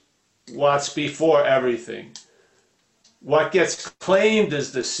always what's before everything. What gets claimed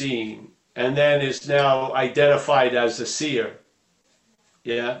as the seeing and then is now identified as the seer.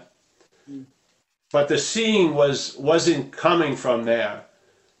 Yeah. Mm. But the seeing wasn't coming from there.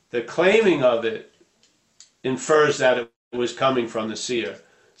 The claiming of it infers that it was coming from the seer.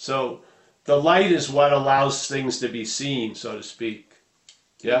 So the light is what allows things to be seen, so to speak.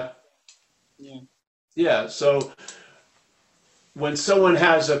 Yeah? Yeah. Yeah, so when someone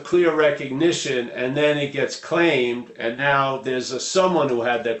has a clear recognition and then it gets claimed, and now there's someone who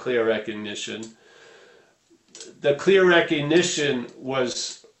had that clear recognition, the clear recognition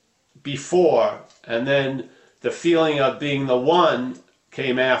was before, and then the feeling of being the one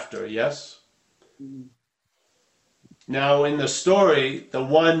came after, yes? Mm. Now in the story, the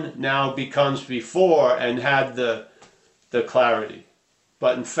one now becomes before and had the clarity.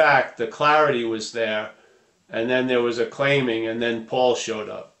 But in fact, the clarity was there, and then there was a claiming, and then Paul showed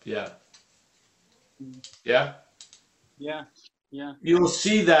up. Yeah. Yeah? Yeah. Yeah. You'll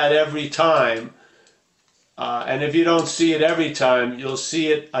see that every time. And if you don't see it every time, you'll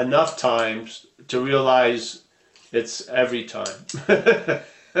see it enough times to realize it's every time.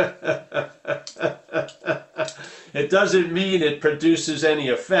 It doesn't mean it produces any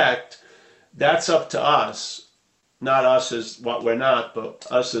effect. That's up to us. Not us as what we're not, but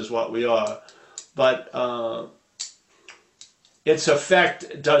us as what we are. But its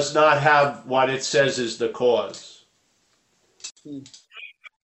effect does not have what it says is the cause. Mm.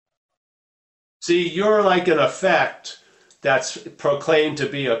 See, you're like an effect that's proclaimed to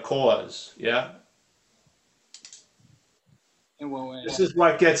be a cause, yeah? In what way? This is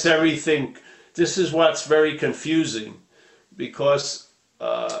what gets everything, this is what's very confusing, because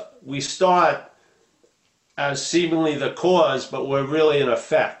we start as seemingly the cause, but we're really an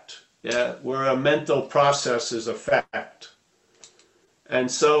effect, yeah? We're a mental process's effect.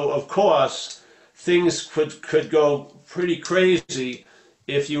 And so, of course, things could go pretty crazy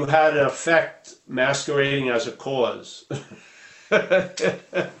if you had an effect masquerading as a cause.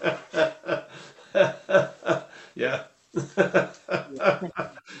 Yeah.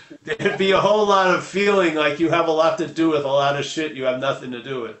 There'd be a whole lot of feeling like you have a lot to do with a lot of shit you have nothing to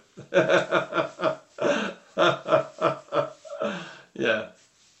do with. Yeah.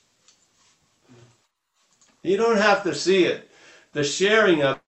 You don't have to see it. The sharing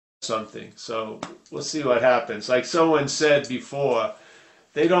of something. So we'll see what happens. Like someone said before,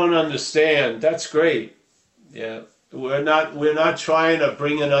 they don't understand. That's great. Yeah. We're not trying to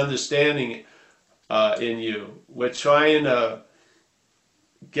bring an understanding in you. We're trying to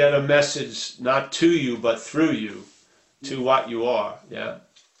get a message not to you but through you to what you are. Yeah.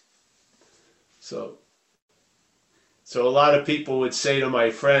 So a lot of people would say to my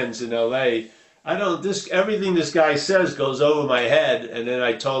friends in LA, everything this guy says goes over my head. And then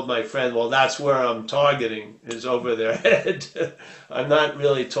I told my friend, well, that's where I'm targeting, is over their head. I'm not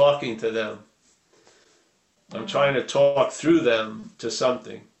really talking to them. I'm trying to talk through them to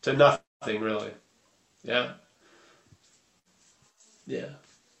something, to nothing really. Yeah? Yeah.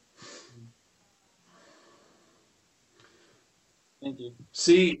 Thank you.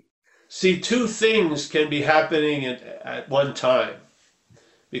 See, two things can be happening at one time,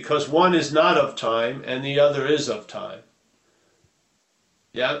 because one is not of time and the other is of time.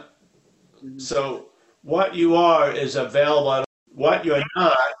 Yeah? Mm-hmm. So what you are is available. What you're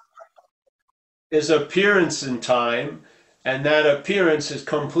not is appearance in time, and that appearance is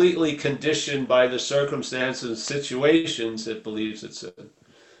completely conditioned by the circumstances and situations it believes it's in.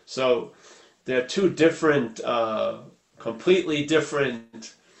 So they're two different, completely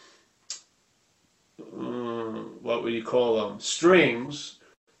different, what would you call them, strings,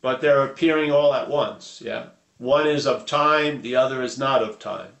 but they're appearing all at once, yeah? One is of time, the other is not of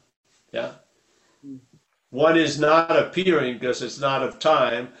time, yeah? One is not appearing because it's not of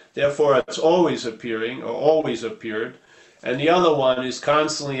time, therefore it's always appearing or always appeared. And the other one is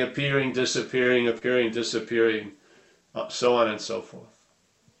constantly appearing, disappearing, appearing, disappearing, so on and so forth.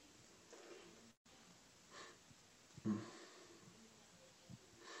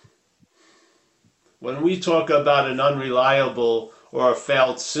 When we talk about an unreliable or a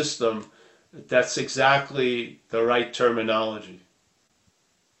failed system, That's exactly the right terminology.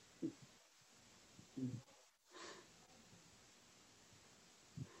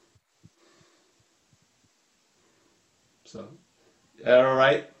 So, all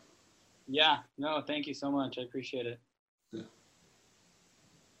right? Yeah, no, thank you so much. I appreciate it.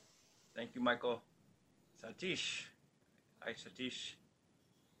 Thank you, Michael. Satish. Hi, Satish.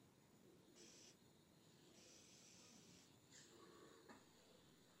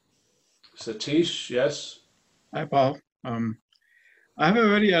 Satish, yes? Hi, Paul. I have a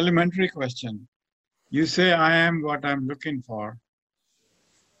very elementary question. You say I am what I'm looking for.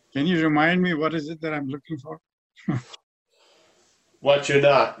 Can you remind me what is it that I'm looking for? What you're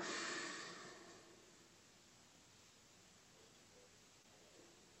not.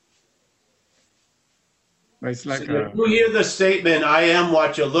 It's like So if you hear the statement, I am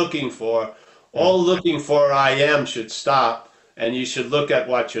what you're looking for, all looking for I am should stop, and you should look at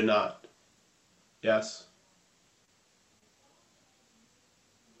what you're not. Yes?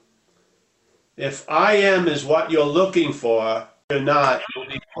 If I am is what you're looking for, you're not, you'll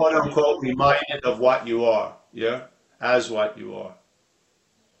be quote unquote reminded of what you are. Yeah? As what you are.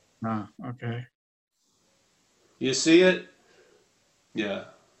 Okay. You see it? Yeah.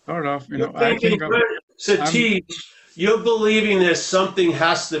 Sort of, You're I thinking, think Satish, you're believing there's something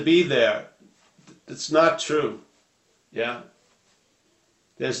has to be there. It's not true. Yeah?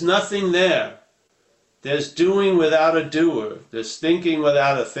 There's nothing there. There's doing without a doer. There's thinking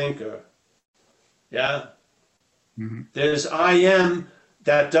without a thinker. Yeah? Mm-hmm. There's I am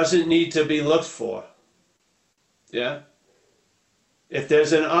that doesn't need to be looked for. Yeah? If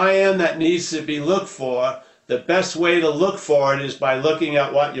there's an I am that needs to be looked for, the best way to look for it is by looking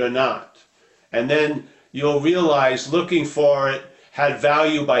at what you're not. And then you'll realize looking for it had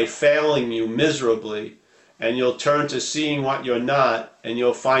value by failing you miserably, and you'll turn to seeing what you're not, and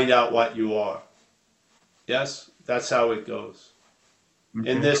you'll find out what you are. Yes? That's how it goes. Okay.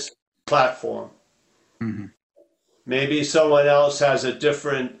 In this platform. Mm-hmm. Maybe someone else has a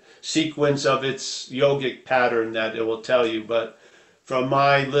different sequence of its yogic pattern that it will tell you, but from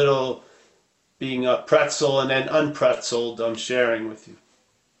my little being a pretzel and then unpretzeled, I'm sharing with you.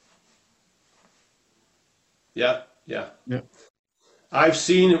 Yeah? Yeah. Yeah. I've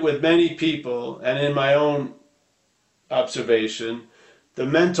seen it with many people, and in my own observation, the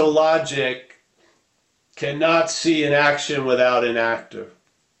mental logic cannot see an action without an actor.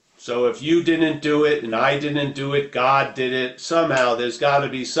 So if you didn't do it and I didn't do it, God did it, somehow there's got to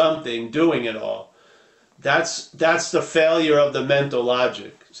be something doing it all. That's the failure of the mental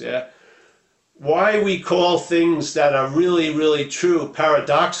logic. Yeah? Why we call things that are really, really true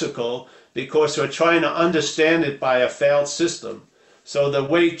paradoxical, because we're trying to understand it by a failed system. So the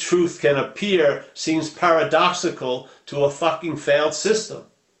way truth can appear seems paradoxical to a fucking failed system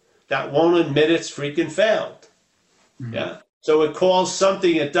that won't admit it's freaking failed. Mm-hmm. Yeah? So it calls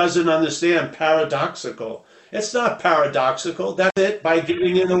something it doesn't understand paradoxical. It's not paradoxical. That's it by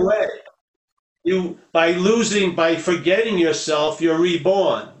giving it away. By forgetting yourself, you're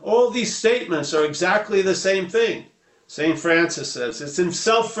reborn. All these statements are exactly the same thing. St. Francis says, it's in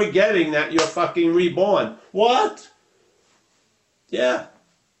self-forgetting that you're fucking reborn. What? Yeah.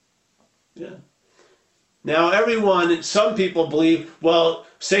 Yeah. Now some people believe, well,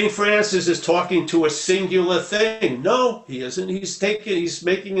 St. Francis is talking to a singular thing. No, he isn't. He's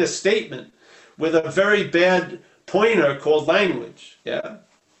making a statement with a very bad pointer called language. Yeah.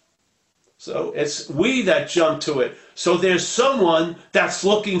 So it's we that jump to it. So there's someone that's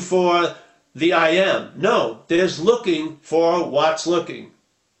looking for the I am. No, there's looking for what's looking.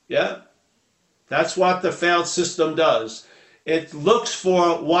 Yeah? That's what the failed system does. It looks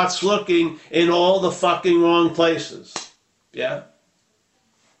for what's looking in all the fucking wrong places. Yeah?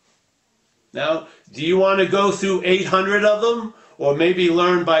 Now, do you want to go through 800 of them or maybe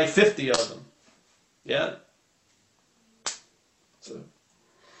learn by 50 of them? Yeah?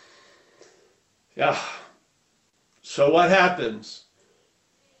 Yeah. So what happens?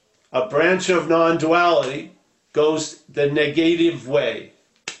 A branch of non-duality goes the negative way.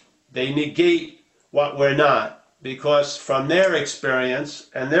 They negate what we're not, because from their experience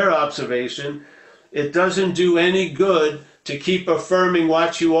and their observation, it doesn't do any good to keep affirming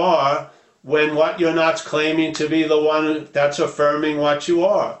what you are when what you're not's claiming to be the one that's affirming what you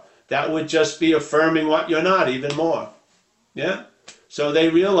are. That would just be affirming what you're not even more. Yeah? So they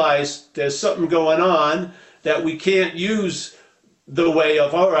realize there's something going on that we can't use the way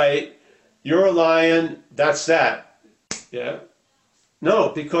of, all right, you're a lion, that's that. Yeah? No,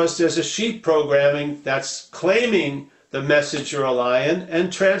 because there's a sheep programming that's claiming the message you're a lion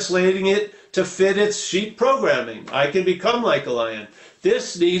and translating it to fit its sheep programming. I can become like a lion.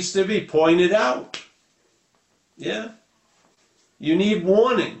 This needs to be pointed out. Yeah. You need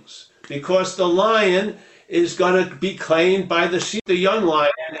warnings because the lion is going to be claimed by the sheep. The young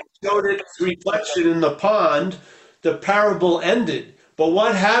lion showed its reflection in the pond. The parable ended. But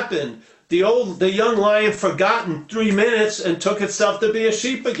what happened? The young lion forgot in 3 minutes and took itself to be a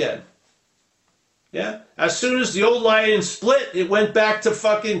sheep again. Yeah. As soon as the old lion split, it went back to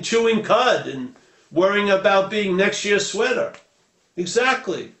fucking chewing cud and worrying about being next year's sweater.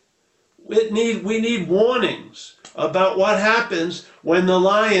 Exactly. We need warnings about what happens when the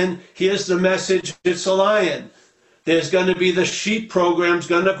lion hears the message, it's a lion. There's going to be the sheep program's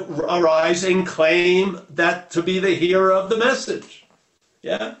going to arise and claim that to be the hearer of the message.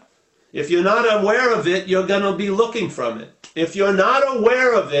 Yeah? If you're not aware of it, you're going to be looking from it. If you're not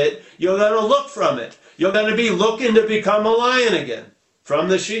aware of it, you're going to look from it. You're going to be looking to become a lion again from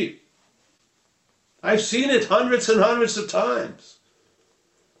the sheep. I've seen it hundreds and hundreds of times.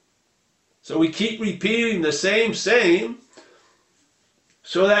 So we keep repeating the same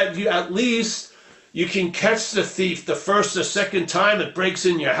so that you at least you can catch the thief the first or second time it breaks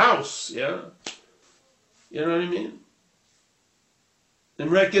in your house. Yeah? You know what I mean?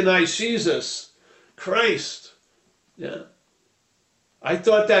 And recognize Jesus, Christ. Yeah. I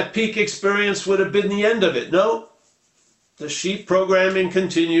thought that peak experience would have been the end of it. No. The sheep programming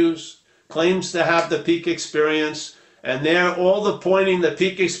continues, claims to have the peak experience, and there all the pointing the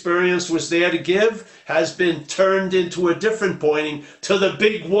peak experience was there to give has been turned into a different pointing to the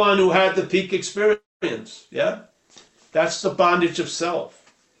big one who had the peak experience. Yeah? That's the bondage of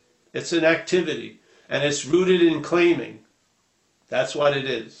self. It's an activity, and it's rooted in claiming. That's what it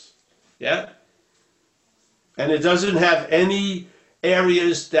is. Yeah? And it doesn't have any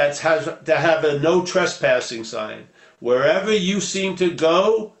areas that have a no trespassing sign. Wherever you seem to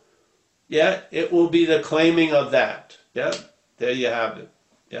go, yeah, it will be the claiming of that. Yeah? There you have it.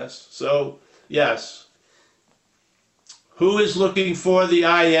 Yes? So, yes. Who is looking for the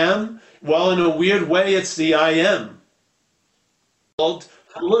I am? Well, in a weird way, it's the I am. To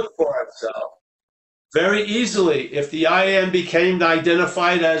look for itself. Very easily, if the I am became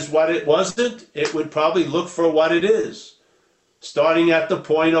identified as what it wasn't, it would probably look for what it is, starting at the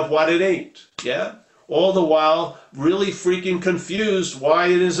point of what it ain't. Yeah? All the while, really freaking confused why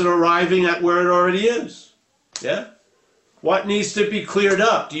it isn't arriving at where it already is. Yeah? What needs to be cleared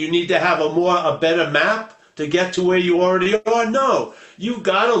up? Do you need to have a better map to get to where you already are? No. You've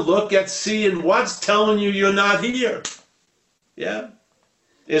got to look at seeing what's telling you you're not here. Yeah?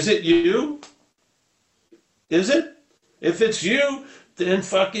 Is it you? Is it? If it's you, then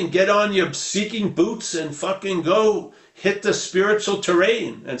fucking get on your seeking boots and fucking go hit the spiritual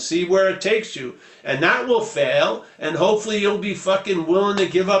terrain and see where it takes you. And that will fail, and hopefully you'll be fucking willing to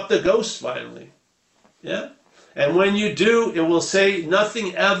give up the ghost finally. Yeah? And when you do, it will say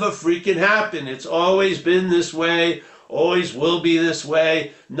nothing ever freaking happened. It's always been this way, always will be this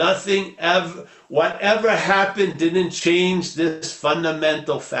way. Nothing ever, whatever happened didn't change this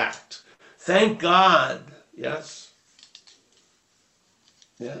fundamental fact. Thank God. Yes?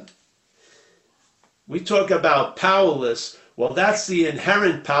 Yeah? We talk about powerless. Well, that's the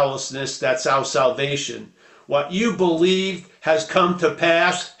inherent powerlessness that's our salvation. What you believe has come to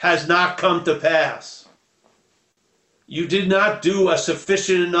pass has not come to pass. You did not do a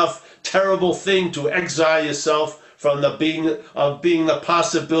sufficient enough terrible thing to exile yourself from being the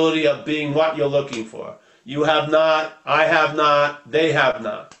possibility of being what you're looking for. You have not, I have not, they have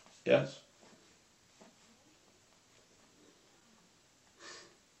not. Yes?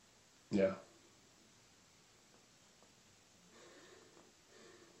 Yeah.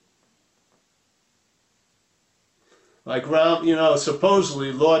 Like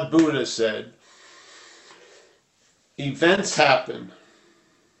supposedly Lord Buddha said, events happen.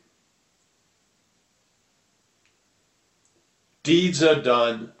 Deeds are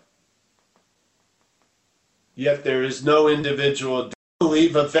done. Yet there is no individual. I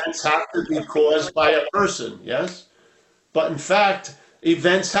believe events have to be caused by a person, yes? But in fact,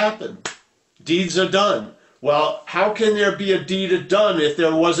 events happen. Deeds are done. Well, how can there be a deed done if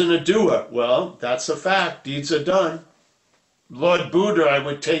there wasn't a doer? Well, that's a fact. Deeds are done. Lord Buddha, I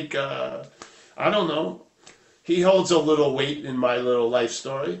would take, I don't know. He holds a little weight in my little life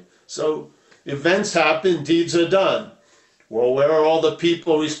story. So events happen, deeds are done. Well, where are all the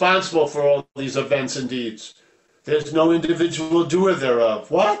people responsible for all these events and deeds? There's no individual doer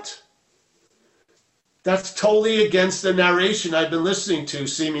thereof. What? That's totally against the narration I've been listening to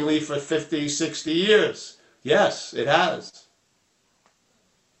seemingly for 50, 60 years. Yes, it has.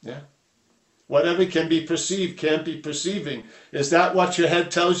 Yeah. Whatever can be perceived can't be perceiving. Is that what your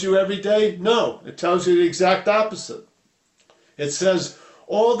head tells you every day? No, it tells you the exact opposite. It says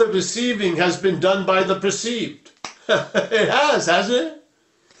all the perceiving has been done by the perceived. It has, hasn't it?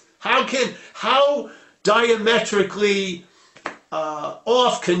 How diametrically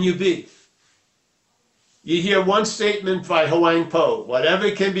off can you be? You hear one statement by Huang Po,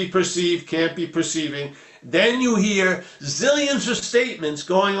 whatever can be perceived can't be perceiving. Then you hear zillions of statements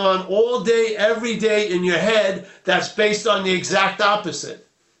going on all day, every day in your head that's based on the exact opposite.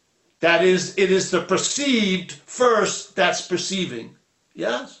 That is, it is the perceived first that's perceiving.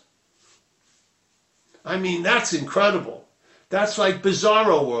 Yes? I mean, that's incredible. That's like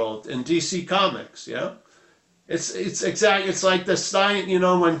Bizarro World in DC Comics, yeah? It's like the Stein, you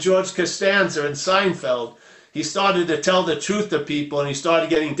know, when George Costanza in Seinfeld, he started to tell the truth to people and he started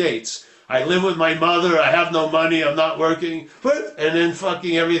getting dates. I live with my mother, I have no money, I'm not working, and then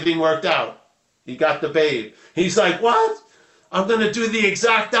fucking everything worked out. He got the babe. He's like, what? I'm going to do the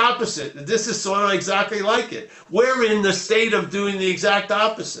exact opposite. This is sort of exactly like it. We're in the state of doing the exact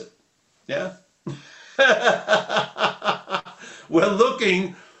opposite. Yeah? We're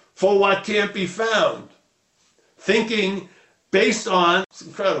looking for what can't be found. Thinking based on, it's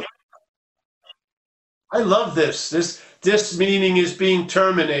incredible. I love this. This meaning is being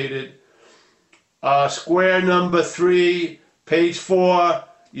terminated. Square number 3, page 4.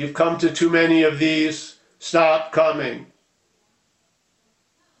 You've come to too many of these. Stop coming.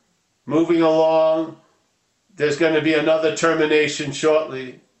 Moving along. There's going to be another termination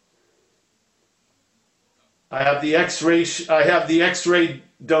shortly. I have the X-ray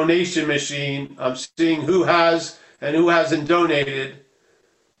donation machine. I'm seeing who has and who hasn't donated,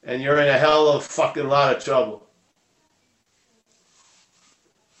 and you're in a hell of a fucking lot of trouble.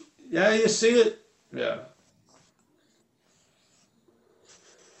 Yeah, you see it? Yeah.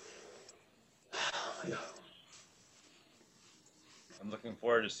 Yeah. I'm looking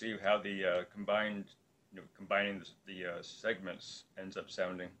forward to see how the combining the segments ends up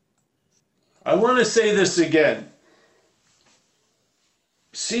sounding. I want to say this again.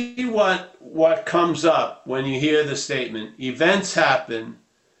 See what comes up when you hear the statement, events happen,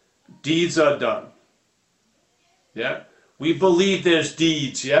 deeds are done. Yeah? We believe there's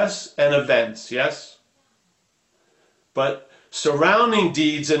deeds, yes, and events, yes? But surrounding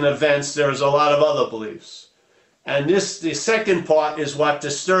deeds and events, there's a lot of other beliefs. And the second part is what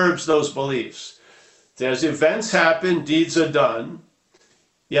disturbs those beliefs. There's events happen, deeds are done,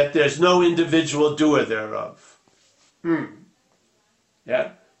 yet there's no individual doer thereof.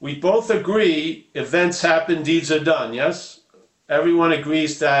 Yeah? We both agree events happen, deeds are done, yes? Everyone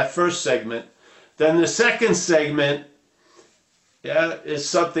agrees to that first segment. Then the second segment, yeah, is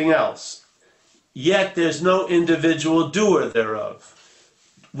something else. Yet there's no individual doer thereof.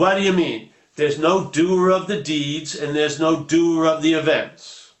 What do you mean? There's no doer of the deeds and there's no doer of the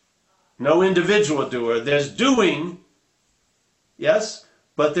events. No individual doer. There's doing, yes,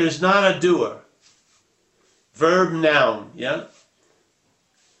 but there's not a doer. Verb, noun, yeah?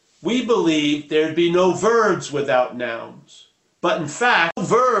 We believe there'd be no verbs without nouns. But in fact, no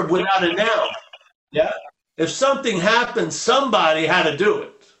verb without a noun. Yeah? If something happened, somebody had to do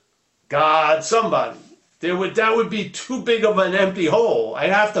it. God, somebody. That would be too big of an empty hole.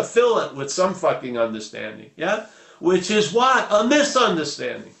 I'd have to fill it with some fucking understanding. Yeah? Which is what? A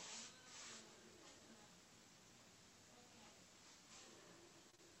misunderstanding.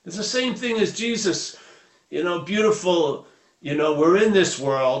 It's the same thing as Jesus, beautiful, we're in this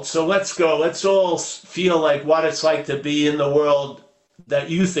world, so let's go. Let's all feel like what it's like to be in the world that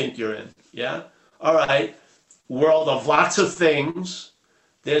you think you're in. Yeah? All right. World of lots of things.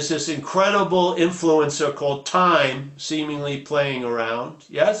 There's this incredible influencer called time seemingly playing around.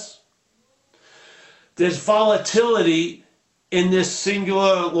 Yes? There's volatility in this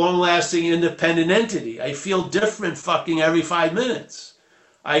singular, long-lasting, independent entity. I feel different fucking every 5 minutes.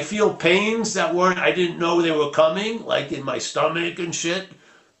 I feel pains that I didn't know they were coming, like in my stomach and shit.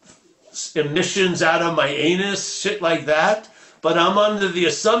 Emissions out of my anus, shit like that. But I'm under the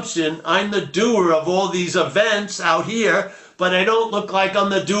assumption I'm the doer of all these events out here, but I don't look like I'm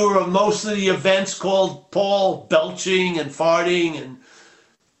the doer of most of the events called Paul belching and farting and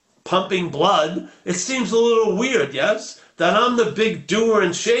pumping blood. It seems a little weird, yes? That I'm the big doer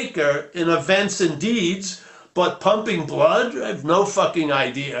and shaker in events and deeds, but pumping blood? I have no fucking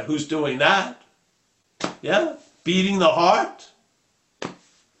idea who's doing that. Yeah? Beating the heart?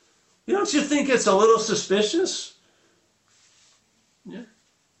 Don't you think it's a little suspicious? Yeah.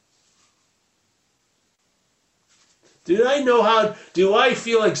 Do I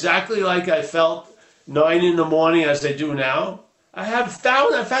feel exactly like I felt 9 in the morning as I do now? I've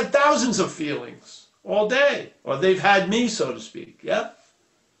had thousands of feelings all day, or they've had me, so to speak. Yeah.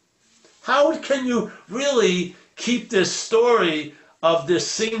 How can you really keep this story of this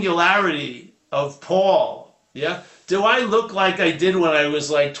singularity of Paul? Yeah. Do I look like I did when I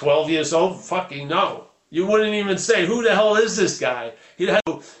was like 12 years old? Fucking no. You wouldn't even say, who the hell is this guy?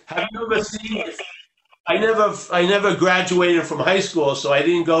 Have you ever seen? I never graduated from high school, so I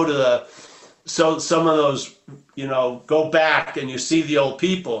didn't go to some of those, go back and you see the old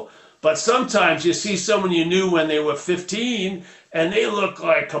people. But sometimes you see someone you knew when they were 15 and they look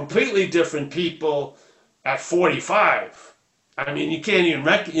like completely different people at 45. I mean, you can't even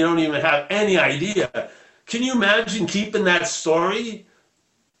you don't even have any idea. Can you imagine keeping that story?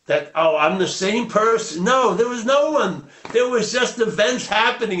 That, oh, I'm the same person? No, there was no one. There was just events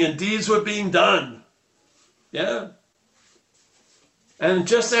happening and deeds were being done. Yeah. And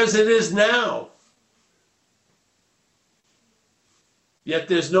just as it is now. Yet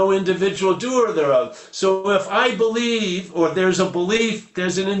there's no individual doer thereof. So if I believe, or there's a belief,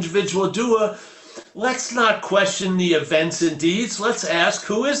 there's an individual doer, let's not question the events and deeds. Let's ask,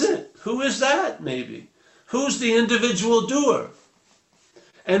 who is it? Who is that, maybe? Who's the individual doer?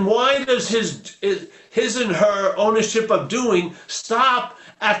 And why does his and her ownership of doing stop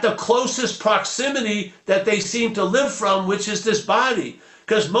at the closest proximity that they seem to live from, which is this body?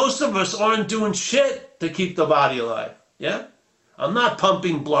 Because most of us aren't doing shit to keep the body alive. Yeah? I'm not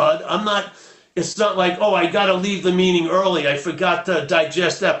pumping blood. It's not like, oh, I got to leave the meeting early. I forgot to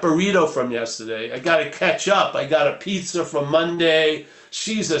digest that burrito from yesterday. I got to catch up. I got a pizza from Monday.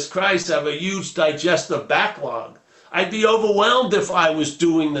 Jesus Christ, I have a huge digestive backlog. I'd be overwhelmed if I was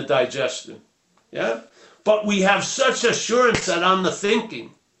doing the digestion. Yeah? But we have such assurance that I'm the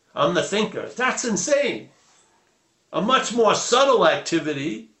thinker. That's insane. A much more subtle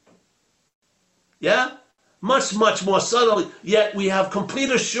activity. Yeah? Much, much more subtle, yet we have complete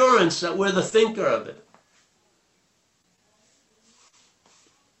assurance that we're the thinker of it.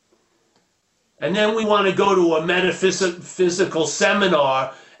 And then we want to go to a metaphysical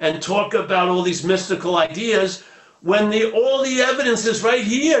seminar and talk about all these mystical ideas when all the evidence is right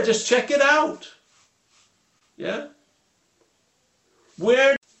here. Just check it out. Yeah?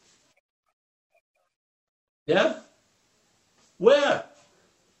 Where? Yeah? Where?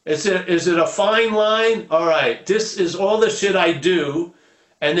 Is it a fine line? All right, this is all the shit I do,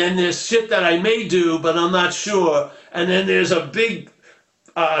 and then there's shit that I may do, but I'm not sure, and then there's a big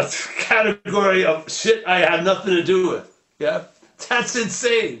category of shit I have nothing to do with. Yeah? That's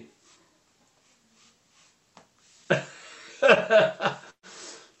insane.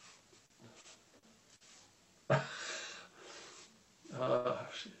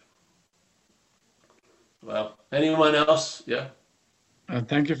 Well, anyone else? Yeah?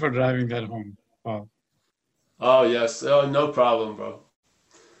 Thank you for driving that home, Paul. Oh, yes. Oh, no problem, bro.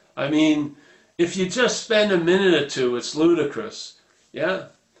 I mean, if you just spend a minute or two, it's ludicrous. Yeah?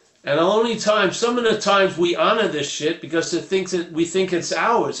 And some of the times we honor this shit because we think it's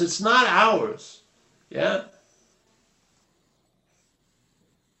ours. It's not ours. Yeah?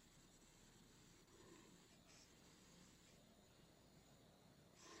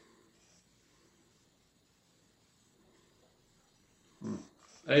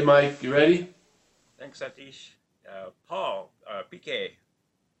 Hey, Mike, you ready? Thanks, Satish. Paul, PK.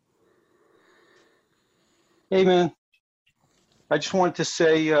 Hey, man. I just wanted to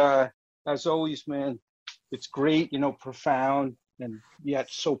say, as always, man, it's great, profound and yet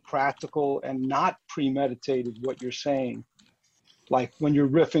so practical and not premeditated what you're saying. Like when you're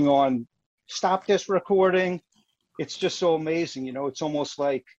riffing on, stop this recording, it's just so amazing. It's almost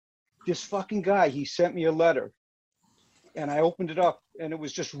like this fucking guy, he sent me a letter and I opened it up and it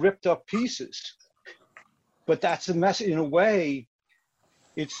was just ripped up pieces. But that's the message in a way.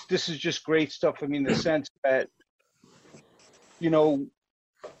 This is just great stuff. I mean, the sense that,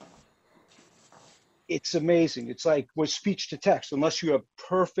 it's amazing. It's like with speech to text, unless you have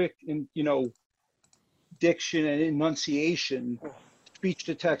perfect, diction and enunciation, speech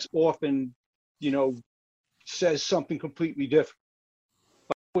to text often, says something completely different.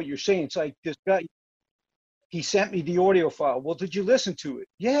 But what you're saying, it's like this guy, he sent me the audio file. Well, did you listen to it?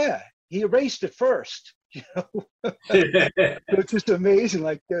 Yeah, he erased it first. It's just amazing.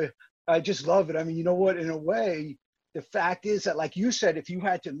 Like, I just love it. I mean, you know what? In a way, the fact is that, like you said, if you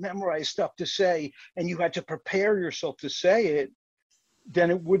had to memorize stuff to say and you had to prepare yourself to say it,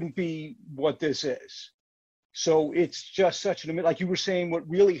 then it wouldn't be what this is. So it's just such an, like you were saying, what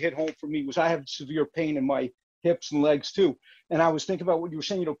really hit home for me was I have severe pain in my hips and legs too. And I was thinking about what you were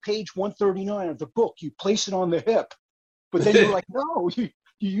saying, page 139 of the book, you place it on the hip, but then you're like, no, you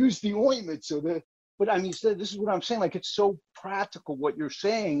use the ointment. So but I mean, so this is what I'm saying. Like, it's so practical what you're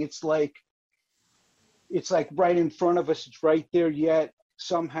saying. It's like right in front of us. It's right there. Yet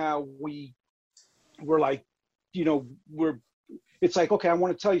somehow we're like, you know, it's like, okay, I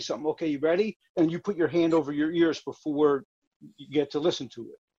want to tell you something. Okay, you ready? And you put your hand over your ears before you get to listen to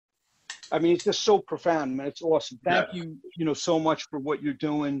it. I mean, it's just so profound, man. It's awesome. Thank you, you know, so much for what you're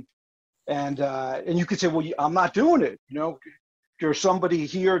doing. And you could say, well, I'm not doing it. You know, there's somebody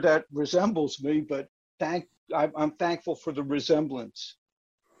here that resembles me, but I'm thankful for the resemblance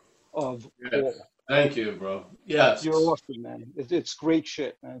of all. Thank you, bro. Yes. You're awesome, man. It's great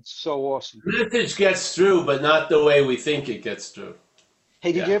shit, man. It's so awesome. The message gets through, but not the way we think it gets through.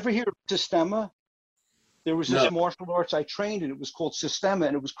 Hey, did you ever hear of Sistema? There was this No. martial arts I trained in. It was called Sistema,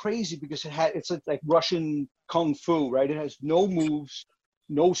 and it was crazy because it's like Russian kung fu, right? It has no moves,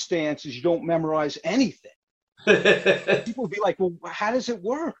 no stances. You don't memorize anything. People would be like, well, how does it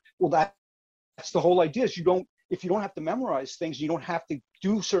work? Well, that's the whole idea. Is if you don't have to memorize things, you don't have to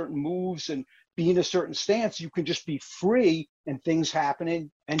do certain moves and be in a certain stance. You can just be free, and things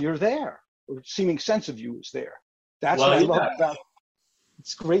happening, and you're there. Or seeming sense of you is there. That's what I love about it.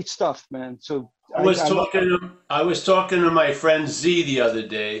 It's great stuff, man. So I was talking to my friend Z the other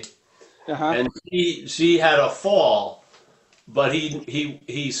day, and Z had a fall, but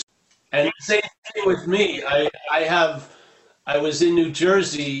he's and the same thing with me. I was in New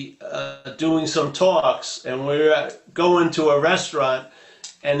Jersey doing some talks, and we were going to a restaurant,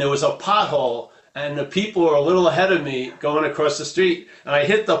 and there was a pothole, and the people were a little ahead of me going across the street, and I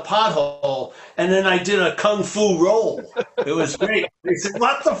hit the pothole, and then I did a kung fu roll. It was great. They said,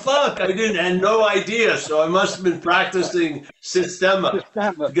 "What the fuck?" I had no idea, so I must have been practicing Sistema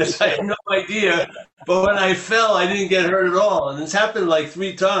because I had no idea. But when I fell, I didn't get hurt at all, and this happened like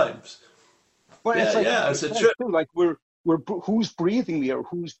 3 times. Well, it's a trip. Like who's breathing me or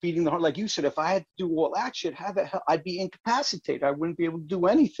who's beating the heart? Like you said, if I had to do all that shit, how the hell I'd be incapacitated. I wouldn't be able to do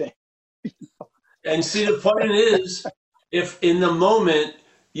anything. And see, the point is, if in the moment,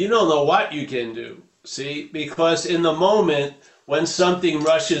 you don't know what you can do. See, because in the moment, when something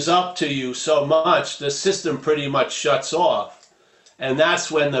rushes up to you so much, the system pretty much shuts off. And that's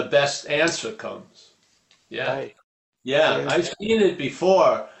when the best answer comes. Yeah. Right. Yeah. I've seen it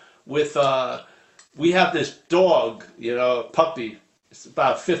before with, we have this dog, you know, a puppy. It's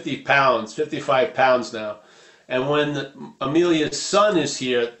about 50 pounds, 55 pounds now. And when Amelia's son is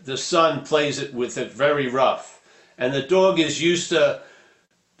here, the son plays it with it very rough. And the dog is used to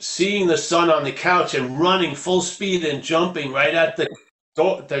seeing the son on the couch and running full speed and jumping right at the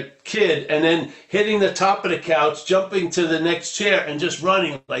kid, and then hitting the top of the couch, jumping to the next chair, and just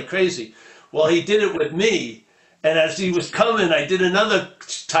running like crazy. Well, he did it with me. And as he was coming, I did another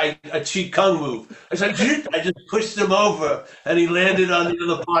a Chi Kung move. I said, I just pushed him over, and he landed on the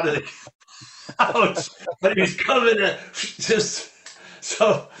other part of the couch. But he's coming just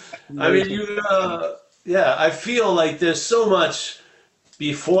so. I mean, I feel like there's so much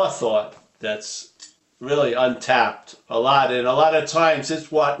before thought that's really untapped a lot, and a lot of times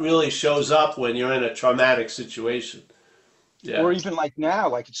it's what really shows up when you're in a traumatic situation. Yeah. Or even like now,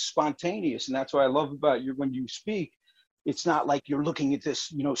 like it's spontaneous, and that's what I love about you when you speak. It's not like you're looking at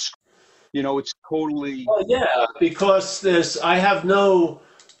this, it's totally. Oh yeah, because I have no.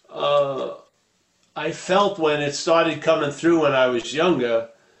 I felt when it started coming through when I was younger,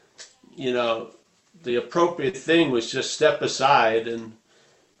 the appropriate thing was just step aside and,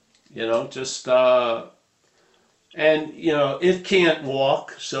 just. And, it can't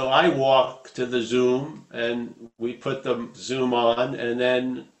walk, so I walk to the Zoom, and we put the Zoom on, and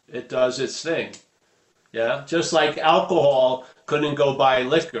then it does its thing. Yeah, just like alcohol couldn't go buy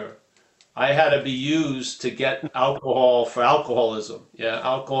liquor. I had to be used to get alcohol for alcoholism. Yeah,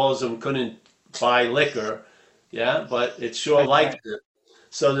 alcoholism couldn't buy liquor. Yeah, but it sure liked it.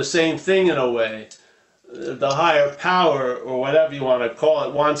 So the same thing in a way. The higher power, or whatever you want to call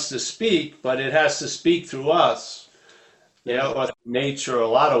it, wants to speak, but it has to speak through us. Or nature, a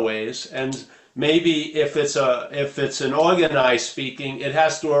lot of ways. And maybe if it's an organized speaking, it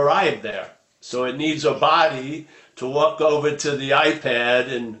has to arrive there. So it needs a body to walk over to the iPad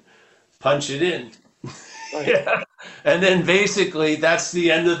and punch it in. Right. Yeah. And then basically that's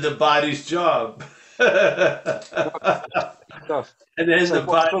the end of the body's job. And then the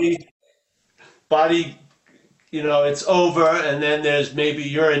body, it's over, and then there's maybe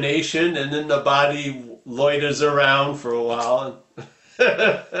urination, and then the body loiters around for a while.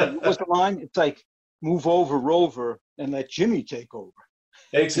 What's the line? It's like, move over, Rover, and let Jimmy take over.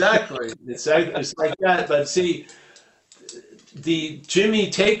 Exactly. It's like that. But see, the Jimmy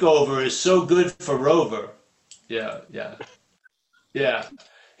takeover is so good for Rover. Yeah.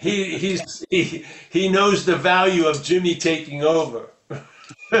 he knows the value of Jimmy taking over.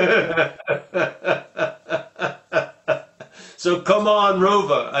 So come on,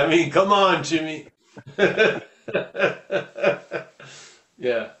 Rover. I mean, come on, Jimmy.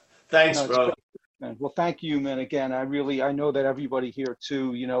 Yeah. Thanks, No, it's bro. great, man. Well, thank you, man. Again, I know that everybody here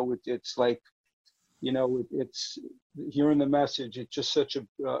too, it's like, it's hearing the message. It's just such a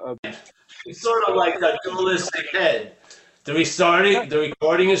It's sort of like a dualistic head. The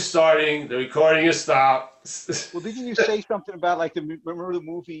recording is starting. The recording is stopped. Well, didn't you say something about like remember the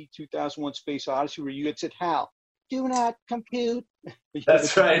movie 2001: Space Odyssey where you had said, Hal, do not compute?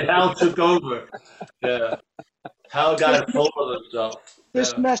 That's right. Hal took over. Yeah. Hal got a hold of himself.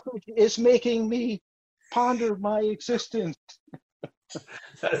 This Yeah. message is making me ponder my existence.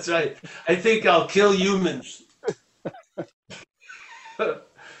 That's right. I think I'll kill humans. All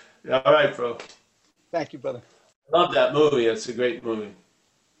right, bro. Thank you, brother. Love that movie. It's a great movie.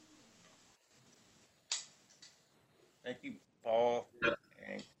 Thank you, Paul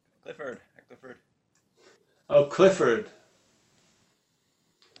and Clifford. Clifford. Oh, Clifford.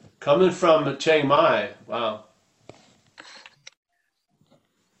 Coming from Chiang Mai. Wow.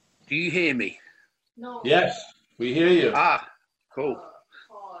 Do you hear me? Yes, we hear you. Ah, cool.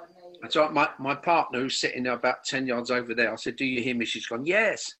 That's right. My partner who's sitting there about 10 yards over there, I said, do you hear me? She's gone,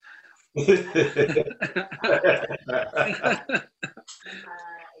 yes.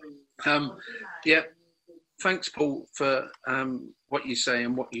 Yeah. Thanks, Paul, for what you say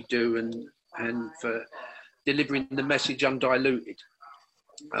and what you do and for delivering the message undiluted.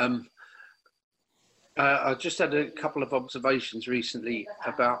 I just had a couple of observations recently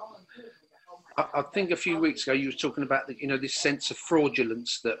about, I think a few weeks ago you were talking about this sense of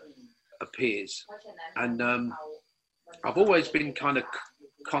fraudulence that appears, and I've always been kind of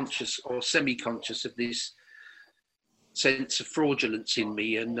conscious or semi-conscious of this sense of fraudulence in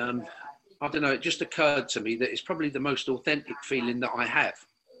me, and I don't know, it just occurred to me that it's probably the most authentic feeling that I have.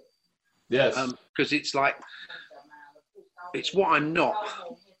 Yes. Because it's like, it's what I'm not,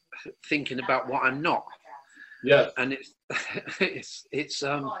 thinking about what I'm not. Yeah. And it's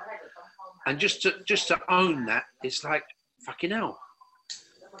and just to own that, it's like, fucking hell.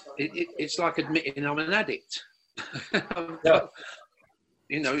 It's like admitting I'm an addict. Yeah.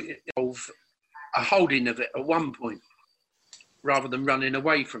 Of a holding of it at one point, rather than running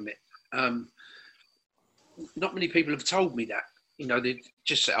away from it. Not many people have told me that. They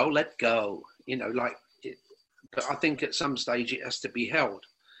just say, "Oh, let go." But I think at some stage it has to be held.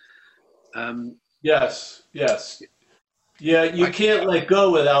 Yes. Yes. Yeah, you can't let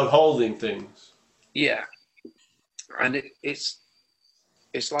go without holding things. Yeah, and it's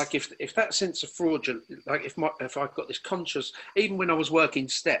like if that sense of fraudulent, like if I've got this conscious, even when I was working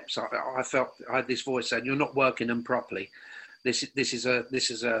steps, I felt I had this voice saying, "You're not working them properly. This is a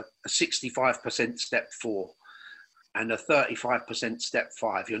 65% step 4, and a 35% step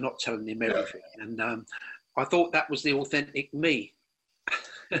 5. You're not telling him everything." And I thought that was the authentic me.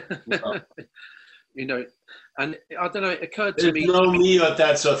 And I don't know, it occurred to me. There's no me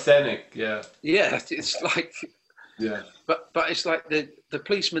that's authentic. Yeah. Yeah, it's like. Yeah. But it's like the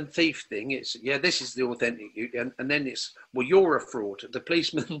policeman thief thing. It's this is the authentic you, and then it's, well, you're a fraud. The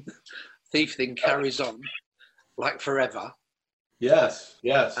policeman thief thing carries on like forever. Yes.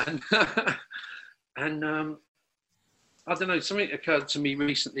 Yes. And I don't know, something occurred to me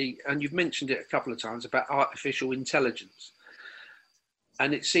recently, and you've mentioned it a couple of times, about artificial intelligence.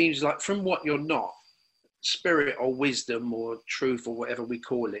 And it seems like, from what you're not, spirit or wisdom or truth or whatever we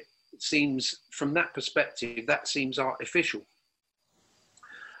call it, it seems, from that perspective, that seems artificial.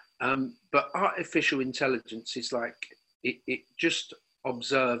 But artificial intelligence is like, it just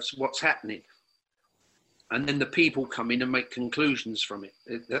observes what's happening. And then the people come in and make conclusions from it.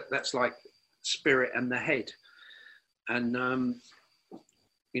 That's like spirit and the head. And,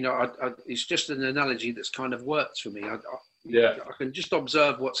 it's just an analogy that's kind of worked for me. I can just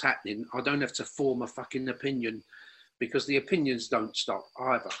observe what's happening. I don't have to form a fucking opinion, because the opinions don't stop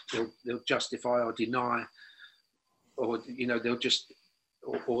either. They'll justify or deny, or they'll just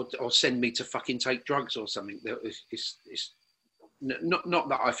or send me to fucking take drugs or something. It's not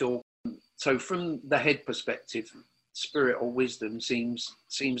that I feel. So from the head perspective, spirit or wisdom seems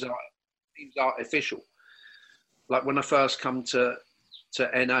artificial. Like when I first come to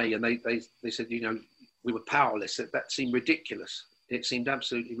NA, and they said, we were powerless. That seemed ridiculous. It seemed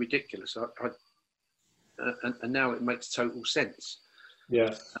absolutely ridiculous. And now it makes total sense.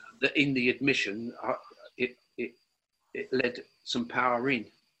 Yeah. That in the admission, it led some power in.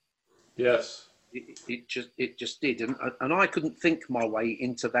 Yes. It just did, and I couldn't think my way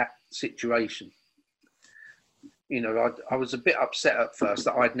into that situation. you know, I was a bit upset at first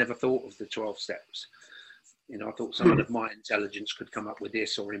that I'd never thought of the 12 steps. You know, I thought someone of my intelligence could come up with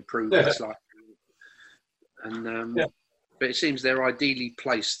this or improve this, like, and but it seems they're ideally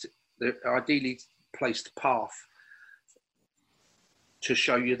placed path to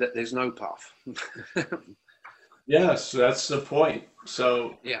show you that there's no path. Yes, that's the point.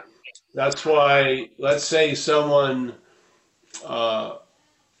 So yeah, that's why, let's say someone,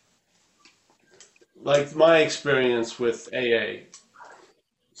 like my experience with AA.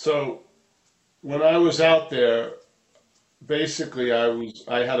 So when I was out there, basically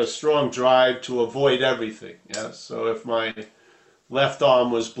I had a strong drive to avoid everything. Yeah. So if my left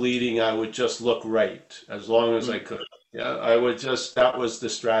arm was bleeding, I would just look right as long as I could. Yeah. I would just, that was the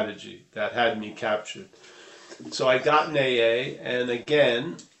strategy that had me captured. So I got in AA, and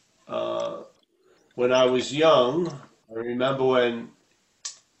again, when I was young, I remember when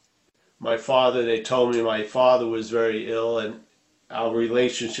my father, they told me my father was very ill and our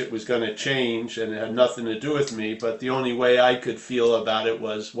relationship was going to change, and it had nothing to do with me, but the only way I could feel about it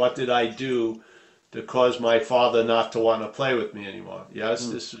was, what did I do to cause my father not to want to play with me anymore? Yes,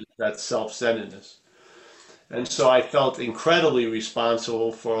 this is that self-centeredness. And so I felt incredibly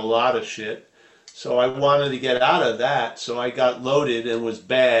responsible for a lot of shit. So I wanted to get out of that. So I got loaded and was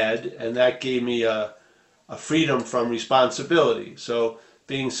bad, and that gave me a freedom from responsibility. So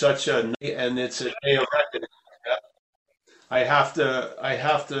being such a, and it's a day of reckoning. I have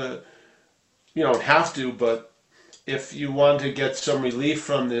to, you don't have to, but if you want to get some relief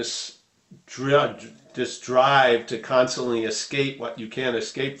from this drive to constantly escape what you can't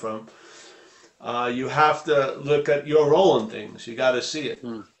escape from, you have to look at your role in things. You got to see it.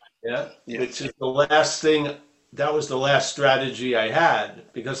 Yeah? Which is the last thing, that was the last strategy I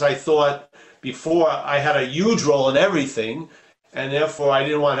had, because I thought before I had a huge role in everything, and therefore I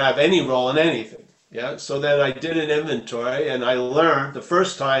didn't want to have any role in anything. Yeah, so then I did an inventory, and I learned the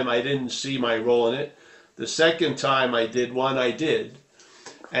first time I didn't see my role in it. The second time I did one, I did.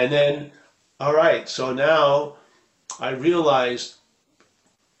 And then, all right, so now I realized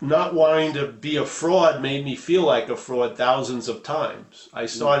not wanting to be a fraud made me feel like a fraud thousands of times. I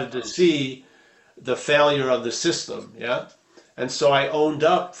started to see the failure of the system, yeah? And so I owned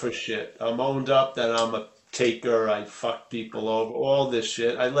up for shit. I'm owned up that I'm a taker, I fuck people over, all this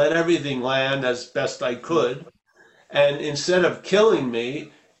shit. I let everything land as best I could. And instead of killing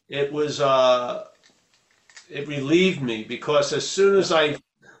me, it was, it relieved me, because as soon as I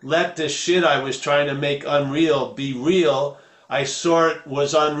let this shit I was trying to make unreal be real, I saw it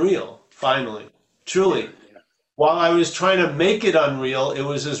was unreal, finally, truly. While I was trying to make it unreal, it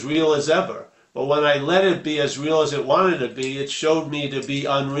was as real as ever. But when I let it be as real as it wanted to be, it showed me to be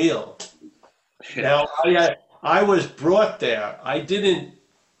unreal. Now, I was brought there. I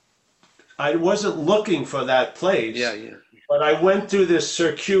wasn't looking for that place. But I went through this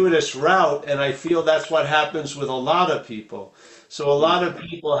circuitous route, and I feel that's what happens with a lot of people. So a lot of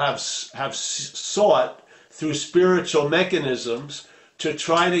people have sought through spiritual mechanisms to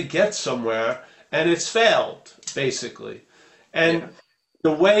try to get somewhere, and it's failed, basically. And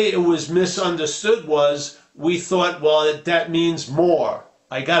the way it was misunderstood was, we thought, well, that means more.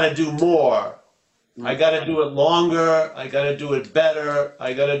 I got to do more. I got to do it longer. I got to do it better.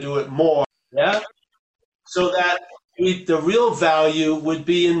 I got to do it more. Yeah. So that the real value would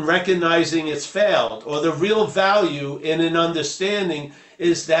be in recognizing it's failed, or the real value in an understanding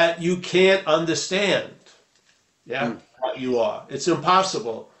is that you can't understand. Yeah. What you are. It's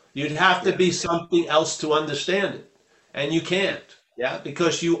impossible. You'd have to be something else to understand it. And you can't. Yeah.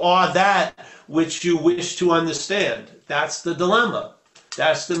 Because you are that which you wish to understand. That's the dilemma.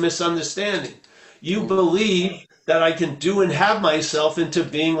 That's the misunderstanding. You believe that I can do and have myself into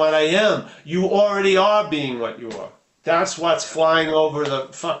being what I am. You already are being what you are. That's what's flying over the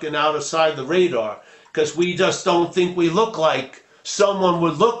fucking outer side of the radar. Because we just don't think we look like someone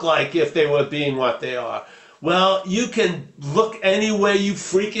would look like if they were being what they are. Well, you can look any way you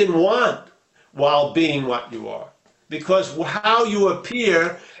freaking want while being what you are. Because how you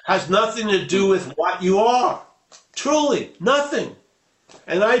appear has nothing to do with what you are. Truly, nothing.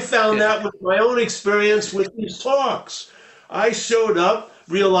 And I found that with my own experience with these talks. I showed up,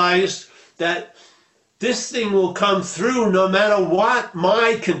 realized that this thing will come through no matter what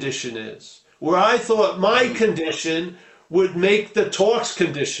my condition is. Where I thought my condition would make the talks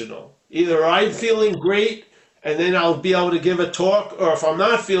conditional. Either I'm feeling great and then I'll be able to give a talk, or if I'm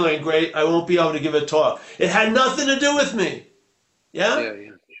not feeling great, I won't be able to give a talk. It had nothing to do with me. Yeah?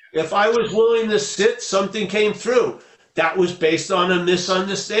 If I was willing to sit, something came through. That was based on a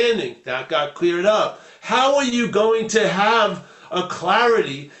misunderstanding. That got cleared up. How are you going to have a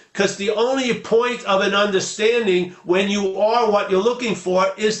clarity, because the only point of an understanding when you are what you're looking for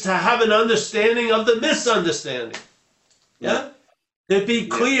is to have an understanding of the misunderstanding. Yeah? To be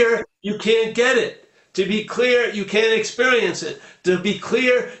clear, you can't get it. To be clear, you can't experience it. To be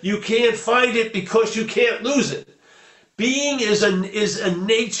clear, you can't find it because you can't lose it. Being is a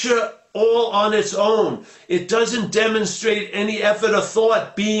nature all on its own. It doesn't demonstrate any effort or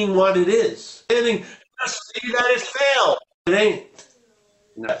thought being what it is. And just see that it failed. It ain't.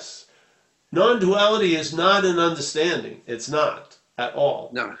 Yes. Non-duality is not an understanding. It's not at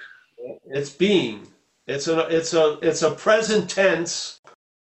all. No. It's being. It's a present tense.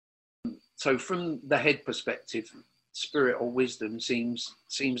 So from the head perspective, spirit or wisdom seems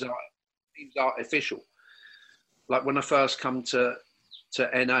artificial. Like when I first come to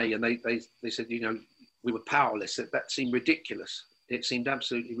NA and they said, you know, we were powerless. That seemed ridiculous. It seemed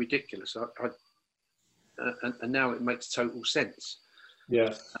absolutely ridiculous. And now it makes total sense.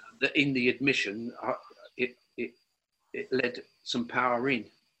 Yes. That in the admission, it led some power in.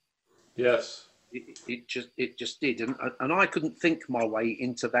 Yes. It just did, and I couldn't think my way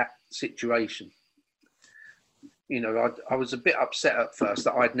into that situation. You know, I was a bit upset at first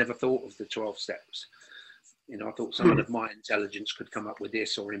that I'd never thought of the 12 steps. You know, I thought someone of my intelligence could come up with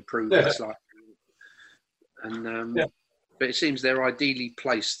this or improve this, like, and but it seems they're ideally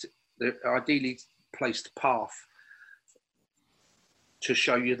placed path to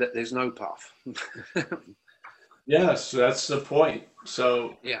show you that there's no path. Yes, that's the point.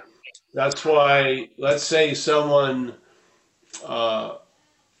 So yeah, that's why, let's say someone,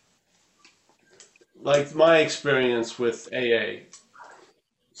 like my experience with AA.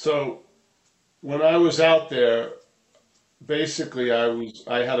 So when I was out there, basically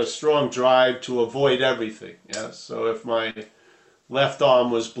I had a strong drive to avoid everything. Yeah. So if my left arm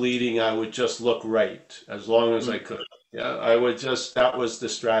was bleeding, I would just look right as long as I could. Yeah. That was the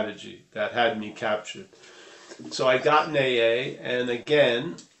strategy that had me captured. So I got in AA, and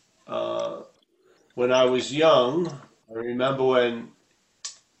again, when I was young, I remember when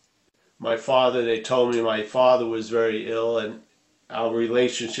they told me my father was very ill and our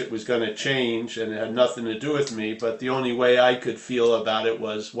relationship was going to change, and it had nothing to do with me, but the only way I could feel about it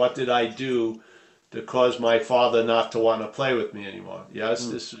was, what did I do to cause my father not to want to play with me anymore? Yes,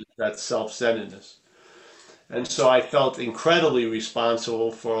 this is that self-centeredness. And so I felt incredibly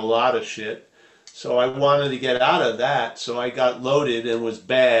responsible for a lot of shit. So I wanted to get out of that. So I got loaded and was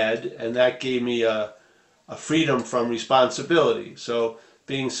bad, and that gave me a freedom from responsibility. So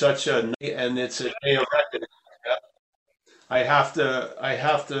being such and it's a day of reckoning. I have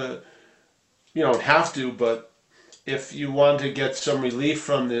to, you don't have to, but if you want to get some relief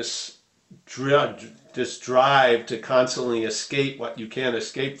from this drive to constantly escape what you can't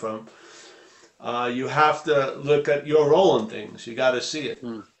escape from, you have to look at your role in things. You got to see it.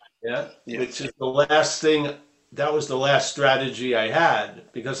 Yeah? Which is the last thing, that was the last strategy I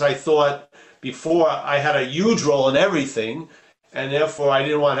had, because I thought before I had a huge role in everything, and therefore I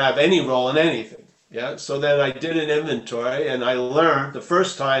didn't want to have any role in anything. Yeah. So then I did an inventory, and I learned the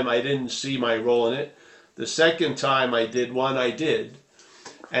first time I didn't see my role in it. The second time I did one, I did.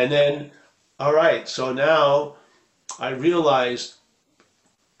 And then, all right, so now I realized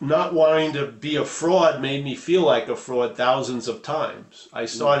not wanting to be a fraud made me feel like a fraud thousands of times. I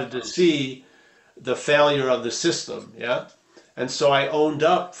started to see the failure of the system, yeah? And so I owned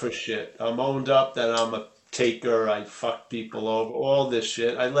up for shit. I'm owned up that I'm a taker, I fuck people over, all this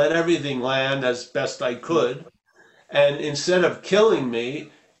shit. I let everything land as best I could. And instead of killing me,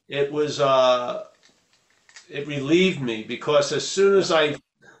 it relieved me, because as soon as I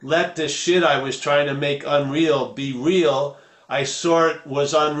let this shit I was trying to make unreal be real, I saw it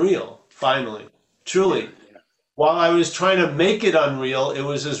was unreal, finally, truly. While I was trying to make it unreal, it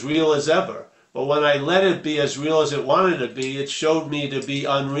was as real as ever. But when I let it be as real as it wanted to be, it showed me to be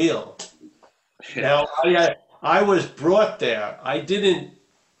unreal. Now, I was brought there. I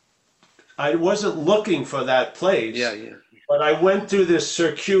wasn't looking for that place. But I went through this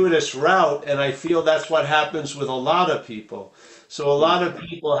circuitous route, and I feel that's what happens with a lot of people. So a lot of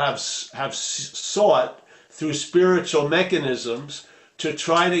people have sought through spiritual mechanisms to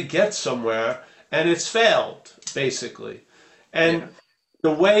try to get somewhere, and it's failed, basically. And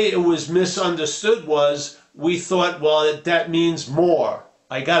the way it was misunderstood was, we thought, well, that means more.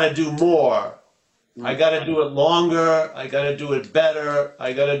 I got to do more. I got to do it longer. I got to do it better.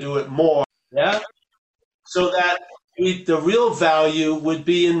 I got to do it more. Yeah? So that the real value would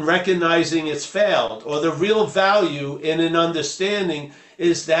be in recognizing it's failed, or the real value in an understanding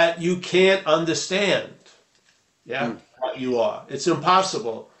is that you can't understand. What you are. It's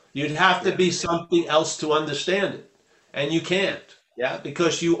impossible. You'd have to be something else to understand it. and you can't. Yeah,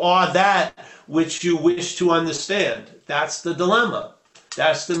 because you are that which you wish to understand. That's the dilemma.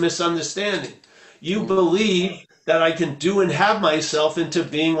 That's the misunderstanding. You believe that I can do and have myself into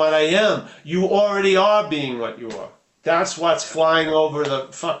being what I am. You already are being what you are. That's what's flying over the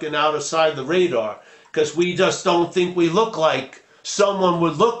fucking outer side of the radar, because we just don't think we look like someone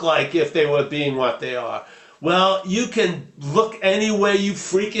would look like if they were being what they are. Well, you can look any way you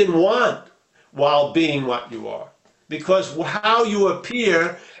freaking want while being what you are, because how you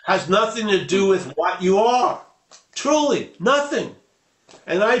appear has nothing to do with what you are. Truly, nothing.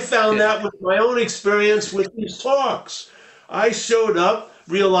 And I found that with my own experience with these talks. I showed up,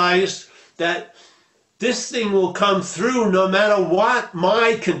 realized that this thing will come through no matter what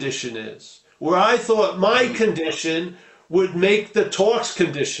my condition is. Where I thought my condition would make the talks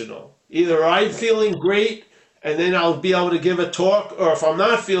conditional. Either I'm feeling great and then I'll be able to give a talk, or if I'm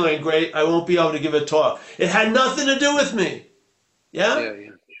not feeling great, I won't be able to give a talk. It had nothing to do with me. Yeah?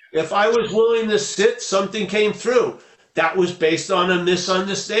 If I was willing to sit, something came through. That was based on a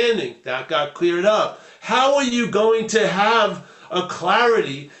misunderstanding. That got cleared up. How are you going to have a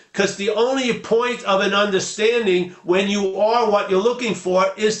clarity? Because the only point of an understanding when you are what you're looking for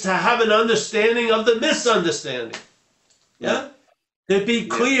is to have an understanding of the misunderstanding. Yeah? To be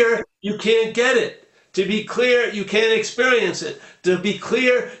clear, you can't get it. To be clear, you can't experience it. To be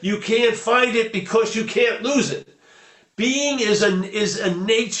clear, you can't find it because you can't lose it. Being is a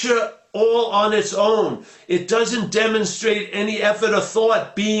nature all on its own. It doesn't demonstrate any effort or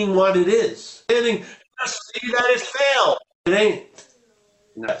thought being what it is. Just see that it failed. It ain't.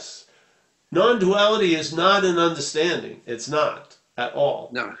 Yes. Non-duality is not an understanding. It's not at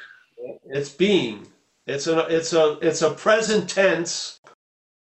all. No. It's being. It's a present tense